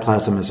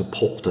cataplasm is a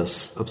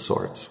poultice of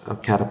sorts. A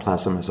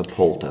cataplasm is a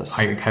poultice.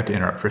 I have to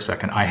interrupt for a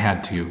second. I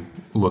had to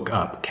look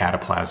up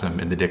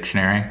cataplasm in the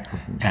dictionary,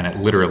 and it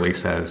literally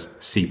says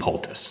sea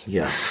poultice.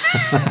 Yes.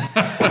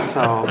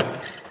 So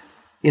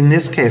in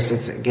this case,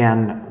 it's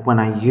again, when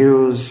I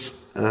use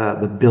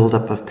the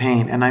buildup of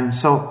paint, and I'm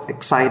so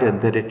excited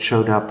that it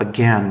showed up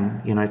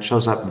again. It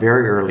shows up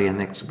very early in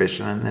the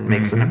exhibition and then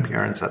makes an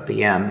appearance at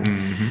the end.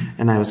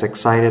 And I was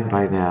excited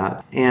by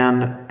that.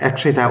 And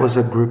actually, that was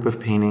a group of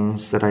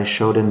paintings that I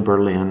showed in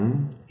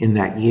Berlin in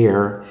that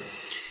year.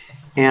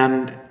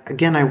 And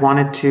again, I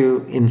wanted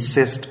to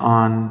insist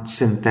on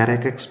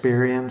synthetic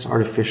experience,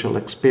 artificial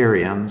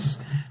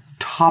experience,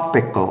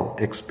 topical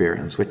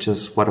experience, which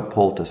is what a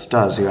poultice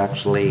does. You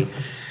actually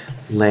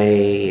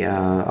lay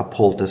a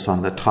poultice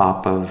on the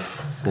top of,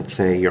 let's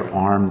say, your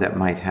arm that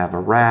might have a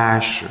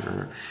rash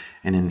or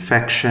an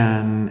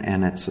infection,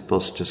 and it's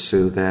supposed to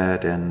soothe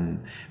it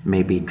and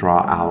maybe draw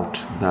out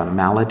the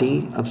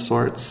malady of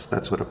sorts.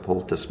 That's what a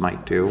poultice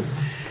might do.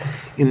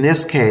 In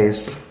this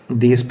case,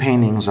 these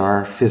paintings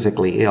are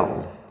physically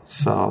ill,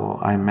 so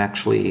I'm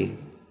actually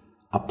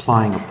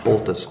applying a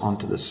poultice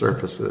onto the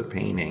surface of the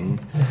painting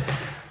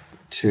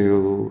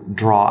to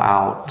draw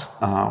out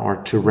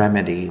or to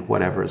remedy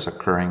whatever is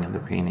occurring in the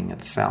painting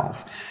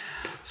itself.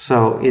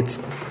 So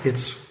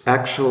it's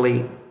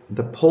actually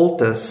the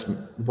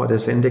poultice. What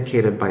is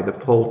indicated by the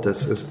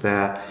poultice is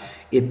that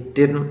it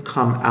didn't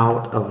come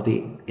out of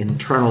the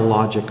internal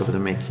logic of the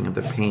making of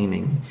the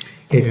painting.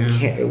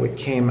 It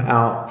came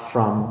out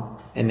from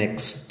an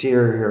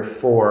exterior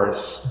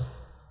force.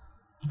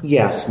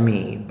 Yes,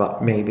 me,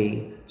 but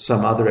maybe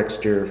some other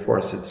exterior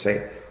force would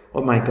say,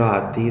 oh my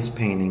God, these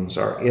paintings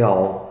are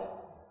ill.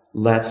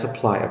 Let's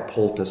apply a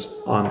poultice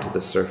onto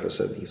the surface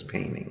of these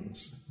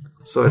paintings.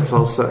 So it's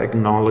also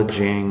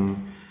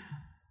acknowledging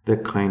the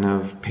kind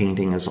of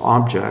painting as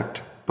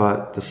object,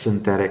 but the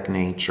synthetic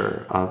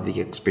nature of the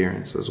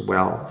experience as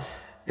well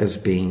as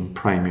being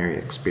primary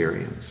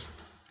experience.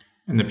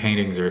 And the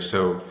paintings are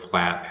so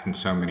flat in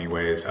so many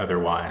ways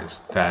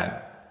otherwise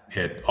that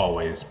it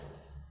always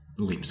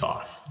leaps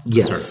off.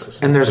 Yes,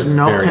 surface. And there's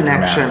no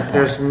connection, dramatic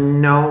there's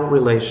no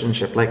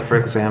relationship. Like, for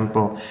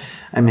example,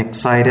 I'm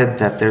excited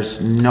that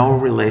there's no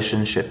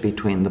relationship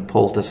between the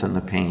poultice and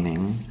the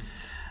painting,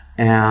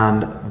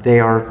 and they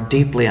are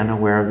deeply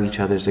unaware of each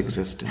other's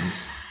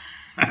existence.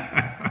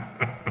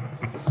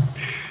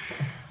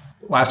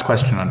 Last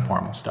question on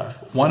formal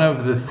stuff. One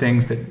of the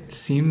things that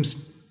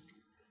seems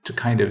to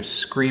kind of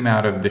scream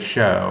out of the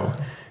show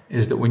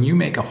is that when you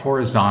make a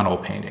horizontal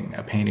painting,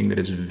 a painting that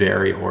is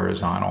very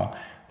horizontal,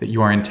 that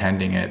you are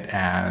intending it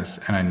as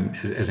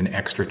an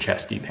extra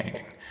chesty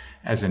painting,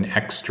 as an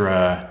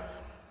extra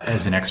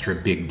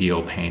big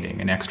deal painting,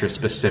 an extra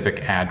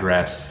specific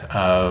address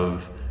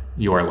of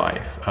your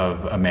life,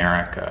 of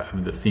America,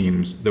 of the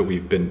themes that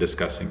we've been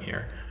discussing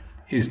here.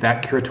 Is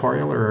that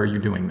curatorial, or are you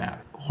doing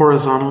that?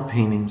 Horizontal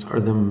paintings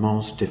are the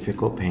most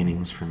difficult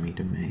paintings for me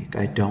to make.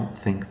 I don't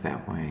think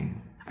that way.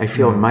 I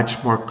feel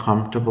much more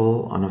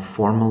comfortable on a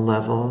formal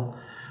level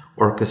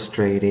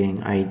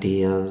orchestrating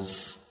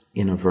ideas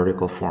in a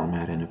vertical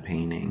format in a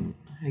painting.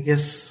 I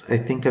guess I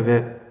think of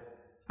it,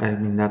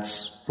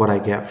 that's what I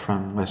get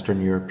from Western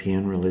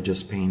European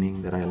religious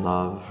painting that I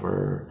love,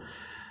 or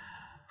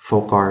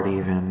folk art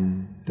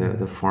even,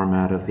 the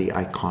format of the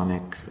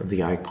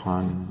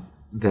icon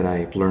that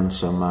I've learned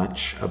so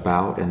much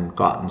about and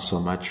gotten so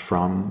much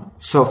from.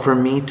 So for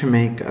me to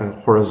make a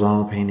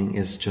horizontal painting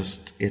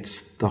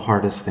it's the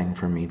hardest thing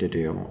for me to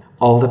do.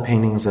 All the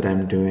paintings that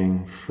I'm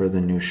doing for the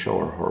new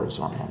show are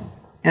horizontal.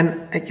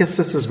 And I guess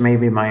this is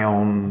maybe my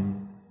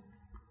own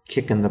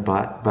kick in the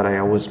butt, but I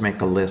always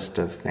make a list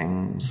of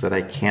things that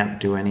I can't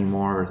do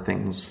anymore, or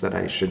things that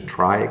I should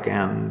try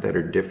again that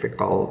are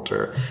difficult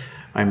or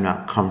I'm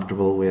not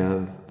comfortable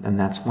with, and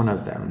that's one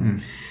of them.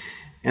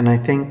 And I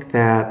think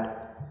that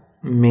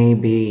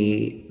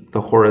maybe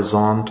the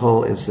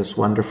horizontal is this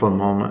wonderful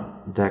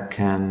moment that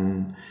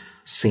can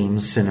seem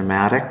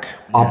cinematic,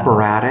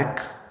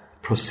 operatic,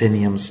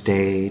 proscenium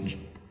stage,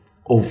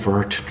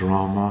 overt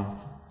drama.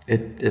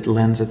 It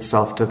lends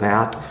itself to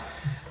that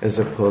as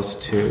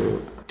opposed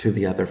to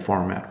the other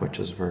format, which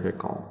is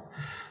vertical.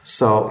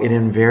 So it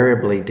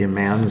invariably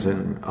demands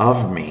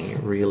of me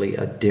really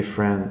a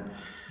different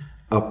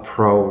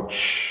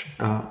approach.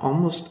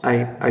 Almost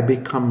I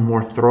become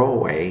more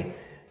throwaway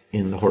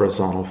in the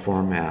horizontal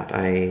format.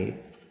 I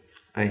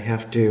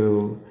have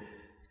to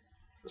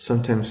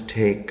sometimes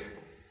take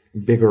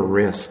bigger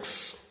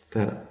risks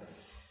that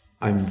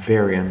I'm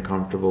very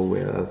uncomfortable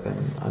with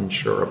and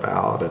unsure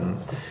about. And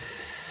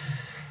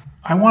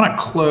I want to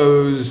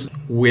close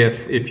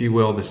with, if you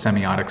will, the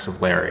semiotics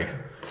of Lari.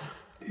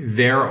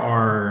 There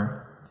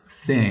are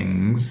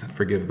things,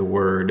 forgive the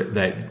word,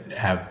 that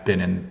have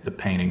been in the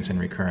paintings and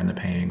recur in the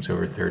paintings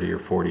over 30 or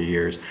 40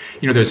 years.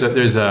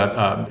 There's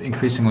a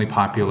increasingly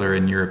popular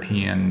in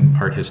European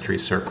art history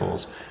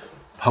circles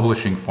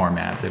publishing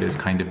format that is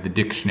kind of the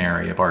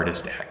dictionary of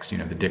artist X,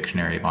 the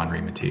dictionary of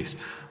Henri Matisse,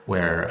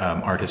 where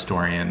art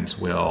historians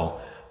will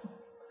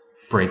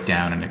break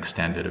down and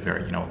extend at a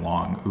very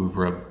long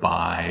oeuvre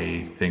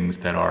by things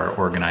that are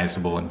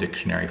organizable in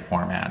dictionary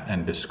format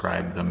and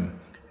describe them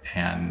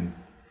and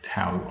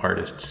how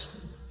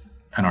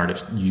an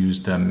artist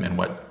used them and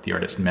what the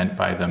artist meant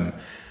by them.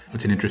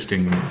 It's an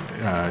interesting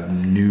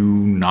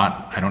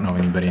I don't know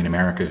anybody in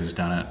America who's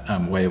done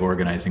it, way of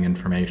organizing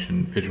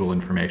information, visual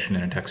information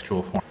in a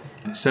textual form.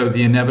 So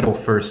the inevitable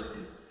first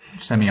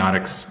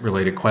semiotics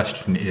related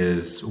question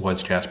is,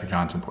 was Jasper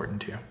Johns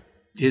important to you?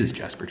 Is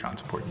Jasper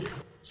Johns important to you?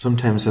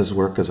 Sometimes his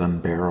work is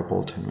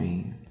unbearable to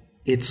me.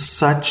 It's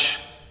such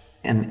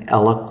an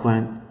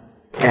eloquent,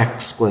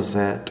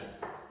 exquisite,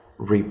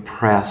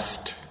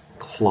 repressed,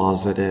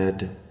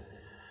 closeted,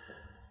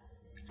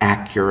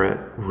 accurate,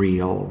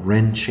 real,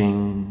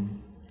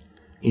 wrenching,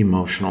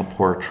 emotional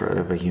portrait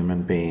of a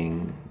human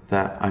being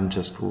that I'm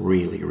just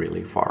really,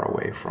 really far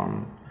away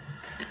from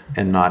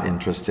and not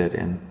interested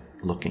in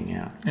looking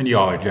at. And you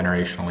all are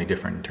generationally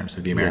different in terms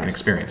of the American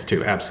experience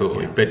too,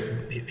 absolutely. Yes.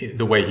 But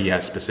the way he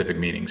has specific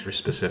meanings for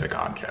specific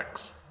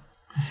objects.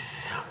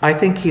 I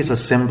think he's a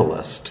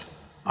symbolist.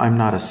 I'm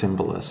not a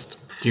symbolist.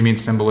 Do you mean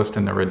symbolist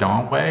in the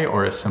Redon way,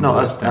 or a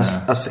symbolist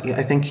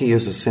I think he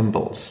uses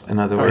symbols. In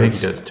other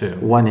words, I think he does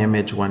too. One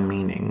image, one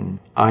meaning.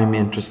 I'm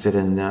interested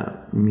in the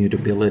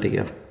mutability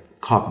of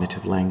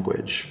cognitive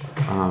language.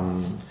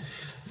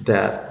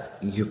 That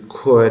you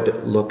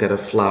could look at a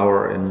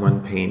flower in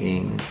one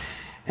painting,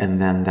 and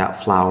then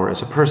that flower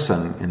is a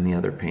person in the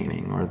other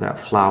painting, or that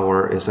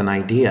flower is an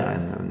idea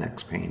in the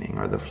next painting,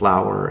 or the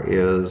flower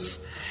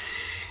is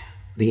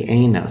the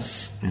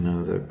anus in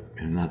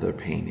another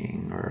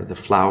painting, or the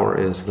flower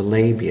is the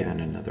labia in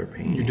another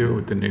painting. You do it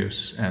with the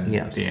noose and the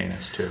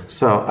anus too.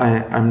 So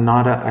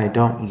I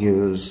don't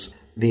use,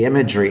 the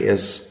imagery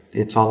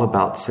it's all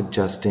about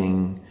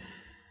suggesting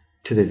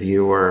to the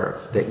viewer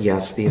that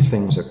yes, these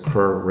things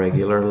occur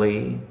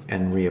regularly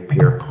and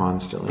reappear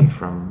constantly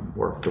from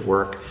work to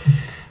work,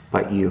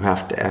 but you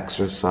have to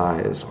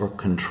exercise or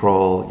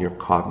control your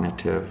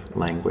cognitive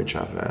language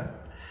of it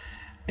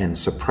and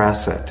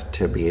suppress it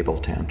to be able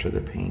to enter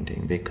the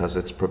painting, because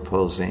it's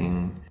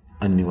proposing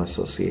a new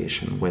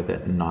association with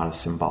it, not a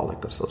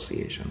symbolic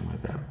association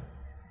with it.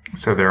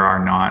 So there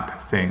are not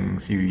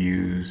things you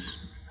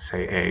use,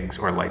 say eggs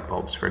or light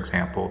bulbs, for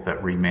example,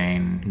 that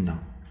remain... No,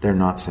 they're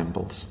not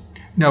symbols.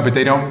 No, but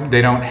they don't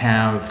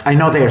have... I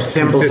know they are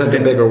symbols in the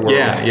bigger world.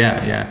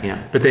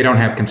 Yeah. But they don't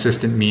have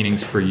consistent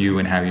meanings for you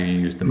and how you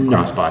use them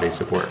across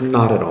bodies of work.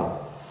 Not at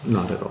all.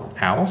 Not at all.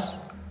 Owls?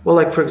 Well,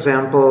 like, for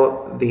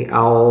example, the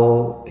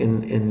owl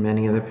in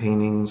many of the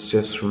paintings,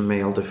 just from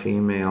male to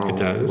female,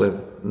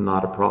 with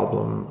not a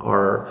problem,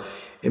 or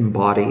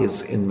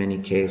embodies, in many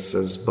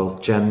cases,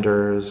 both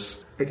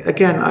genders.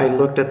 Again, I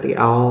looked at the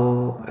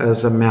owl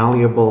as a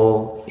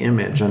malleable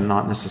image and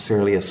not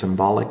necessarily a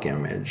symbolic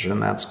image,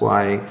 and that's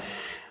why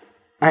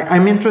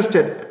I'm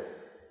interested,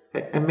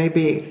 and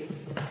maybe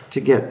to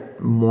get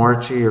more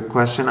to your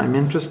question, I'm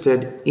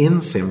interested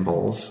in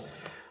symbols,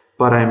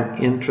 but I'm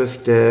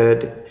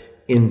interested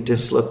in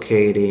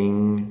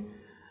dislocating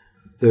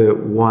the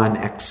one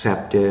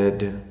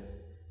accepted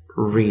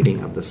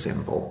reading of the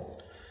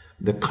symbol,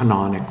 the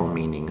canonical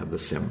meaning of the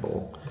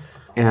symbol,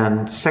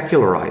 and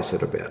secularize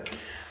it a bit.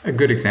 A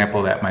good example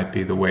of that might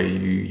be the way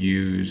you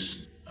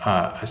use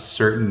a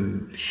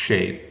certain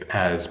shape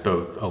as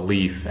both a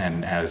leaf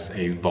and as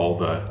a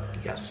vulva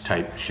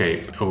type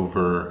shape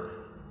over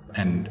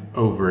and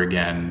over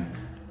again.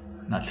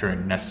 Not sure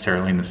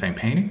necessarily in the same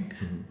painting,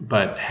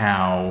 but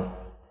how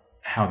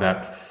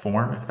that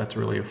form, if that's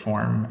really a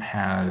form,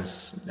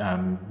 has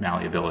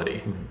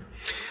malleability.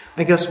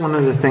 I guess one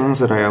of the things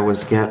that I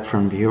always get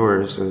from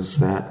viewers is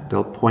that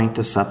they'll point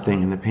to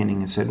something in the painting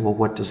and say, well,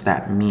 what does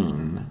that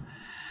mean?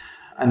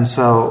 And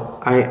so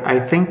I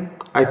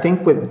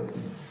think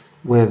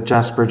with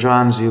Jasper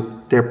Johns,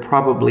 there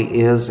probably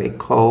is a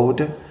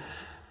code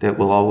that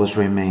will always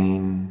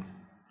remain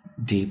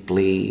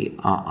deeply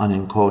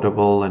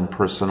unencodable and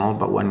personal,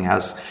 but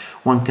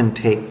one can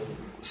take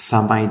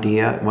some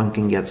idea, one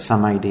can get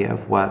some idea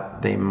of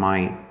what they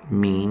might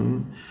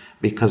mean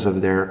because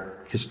of their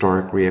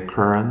historic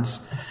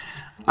reoccurrence.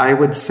 I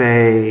would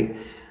say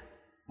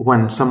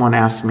when someone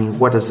asks me,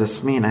 what does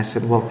this mean? I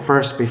said, well,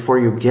 first, before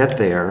you get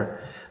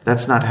there,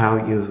 that's not how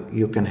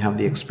you can have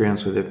the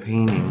experience with a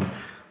painting.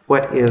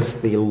 What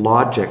is the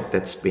logic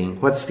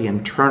what's the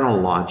internal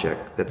logic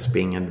that's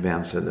being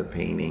advanced in the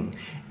painting?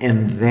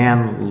 And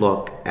then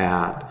look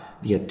at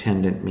the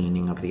attendant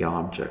meaning of the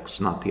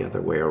objects, not the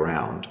other way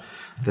around.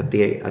 That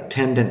the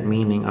attendant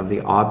meaning of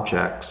the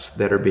objects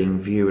that are being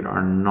viewed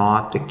are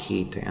not the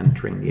key to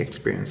entering the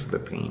experience of the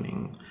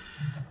painting,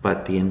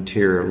 but the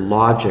interior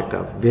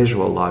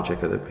visual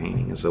logic of the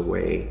painting is a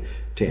way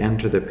to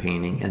enter the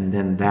painting, and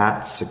then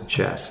that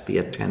suggests the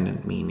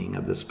attendant meaning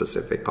of the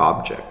specific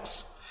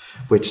objects,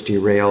 which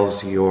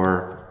derails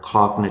your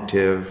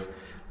cognitive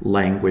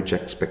language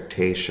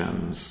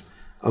expectations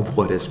of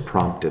what is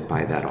prompted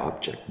by that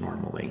object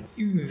normally.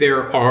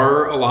 There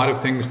are a lot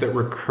of things that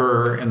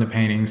recur in the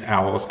paintings: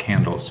 owls,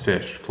 candles,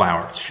 fish,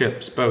 flowers,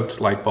 ships,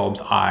 boats, light bulbs,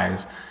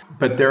 eyes.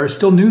 But there are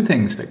still new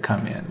things that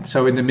come in.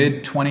 So in the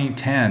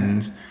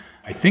mid-2010s,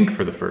 I think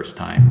for the first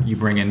time, you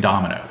bring in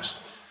dominoes.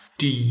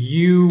 Do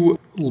you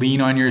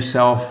lean on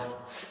yourself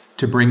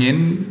to bring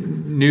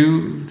in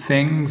new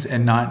things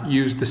and not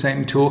use the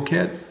same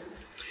toolkit?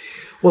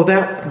 Well,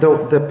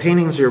 the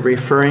paintings you're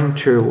referring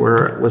to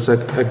was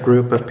a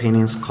group of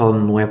paintings called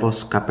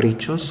Nuevos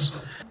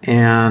Caprichos.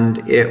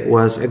 And it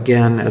was,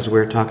 again, as we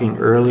were talking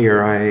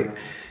earlier,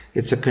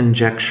 it's a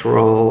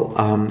conjectural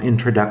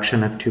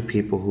introduction of two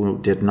people who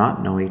did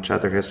not know each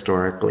other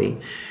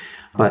historically,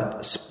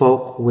 but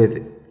spoke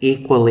with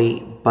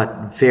equally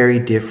but very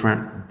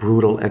different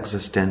brutal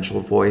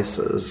existential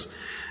voices.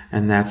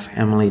 And that's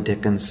Emily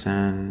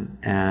Dickinson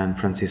and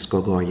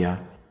Francisco Goya.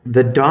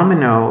 The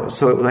domino,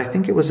 so I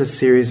think it was a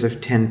series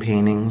of 10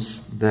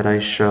 paintings that I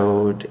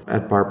showed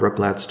at Barbara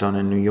Gladstone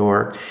in New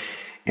York.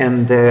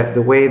 And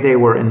the way they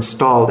were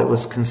installed, it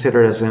was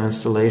considered as an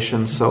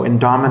installation. So in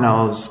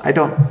dominoes, I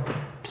don't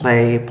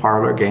play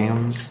parlor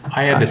games.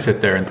 I had to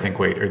sit there and think,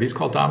 wait, are these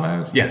called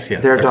dominoes? Yes,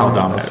 they're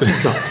dominoes.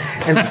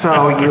 And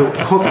so you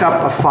hooked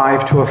up a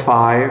 5 to a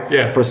 5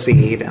 to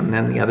proceed, and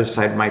then the other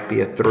side might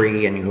be a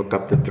 3, and you hook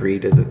up the 3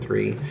 to the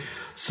 3.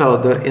 So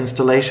the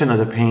installation of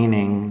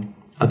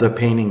the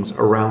paintings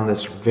around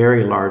this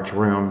very large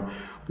room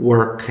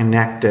were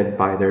connected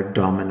by their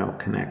domino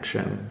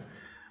connection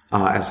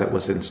as it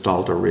was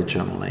installed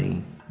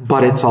originally.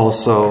 But it's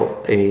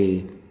also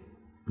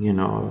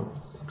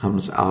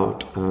comes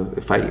out of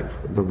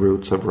the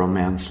roots of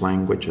Romance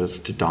languages,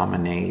 to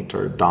dominate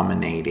or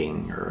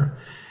dominating.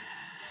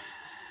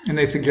 And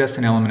they suggest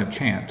an element of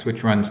chance,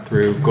 which runs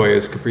through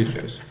Goya's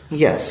Caprichos.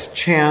 Yes,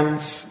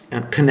 chance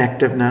and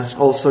connectiveness,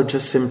 also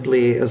just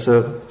simply as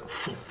a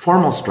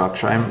formal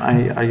structure.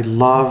 I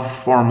love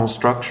formal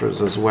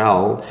structures as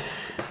well.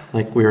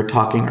 Like we were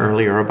talking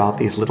earlier about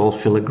these little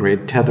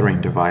filigreed tethering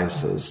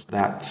devices.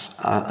 That's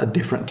a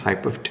different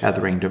type of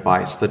tethering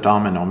device. The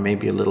domino may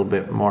be a little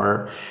bit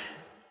more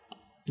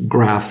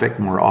graphic,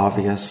 more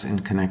obvious in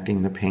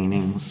connecting the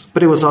paintings.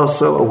 But it was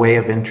also a way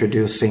of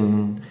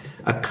introducing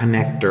a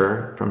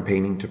connector from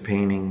painting to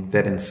painting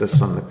that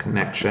insists on the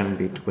connection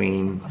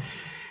between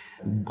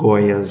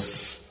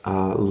Goya's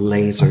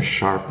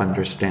laser-sharp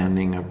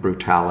understanding of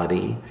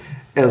brutality,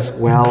 as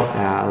well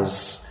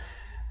as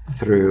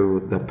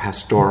through the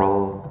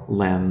pastoral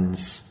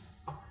lens,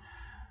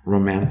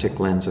 romantic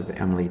lens of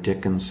Emily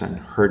Dickinson,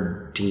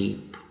 her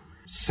deep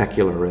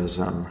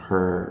secularism,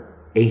 her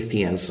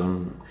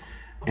atheism,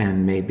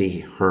 and maybe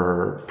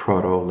her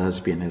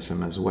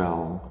proto-lesbianism as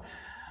well,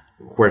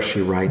 where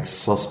she writes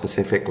so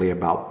specifically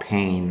about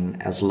pain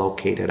as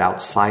located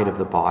outside of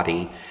the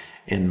body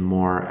and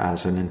more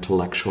as an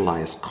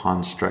intellectualized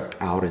construct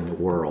out in the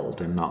world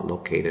and not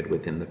located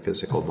within the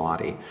physical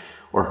body,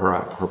 or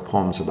her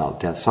poems about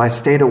death. So I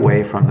stayed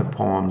away from the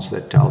poems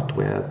that dealt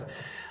with,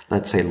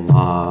 let's say,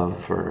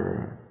 love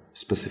or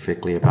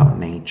specifically about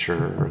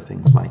nature or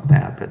things like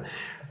that. But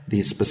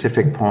these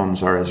specific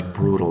poems are as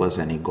brutal as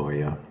any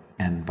Goya,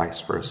 and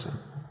vice versa.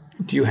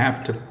 Do you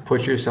have to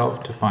push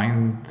yourself to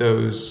find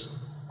those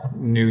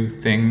new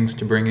things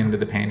to bring into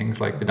the paintings,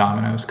 like the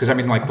dominoes? Because,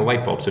 like the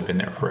light bulbs have been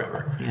there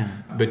forever. Yeah.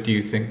 But do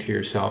you think to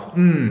yourself,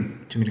 too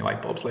many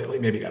light bulbs lately,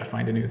 maybe got to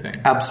find a new thing?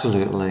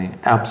 Absolutely.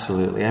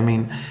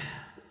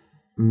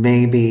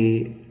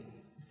 Maybe,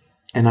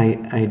 and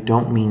I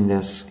don't mean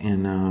this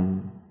in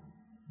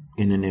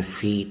an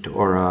effete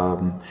or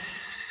a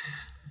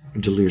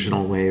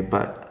delusional way,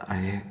 but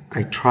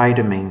I try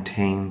to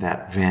maintain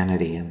that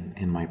vanity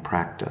in my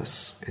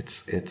practice.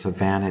 It's a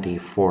vanity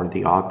for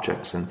the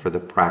objects and for the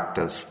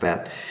practice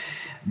that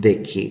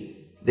they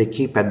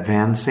keep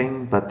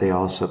advancing, but they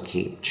also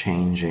keep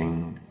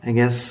changing. I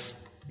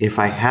guess if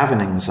I have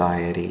an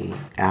anxiety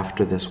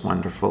after this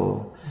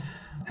wonderful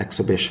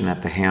exhibition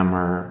at the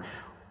Hammer,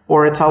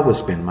 or it's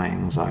always been my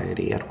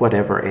anxiety at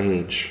whatever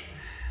age,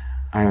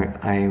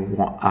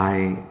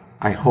 I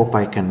hope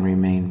I can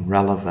remain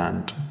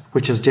relevant,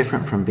 which is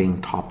different from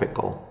being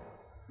topical.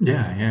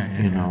 Yeah.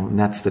 And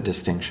that's the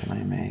distinction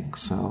I make.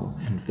 So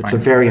it's a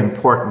very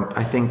important,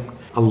 I think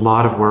a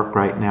lot of work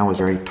right now is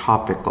very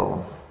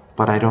topical,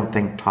 but I don't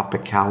think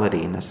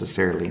topicality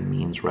necessarily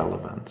means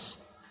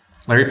relevance.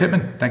 Lari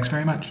Pittman, thanks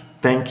very much.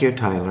 Thank you,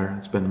 Tyler.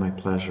 It's been my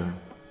pleasure.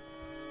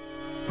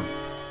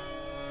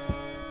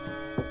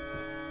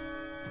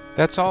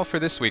 That's all for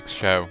this week's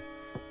show.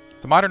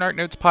 The Modern Art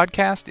Notes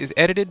podcast is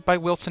edited by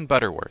Wilson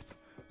Butterworth.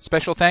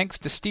 Special thanks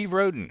to Steve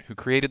Roden, who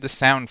created the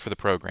sound for the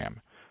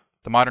program.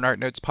 The Modern Art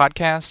Notes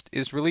podcast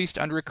is released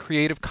under a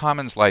Creative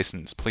Commons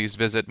license. Please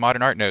visit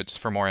Modern Art Notes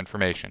for more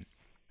information.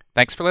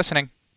 Thanks for listening.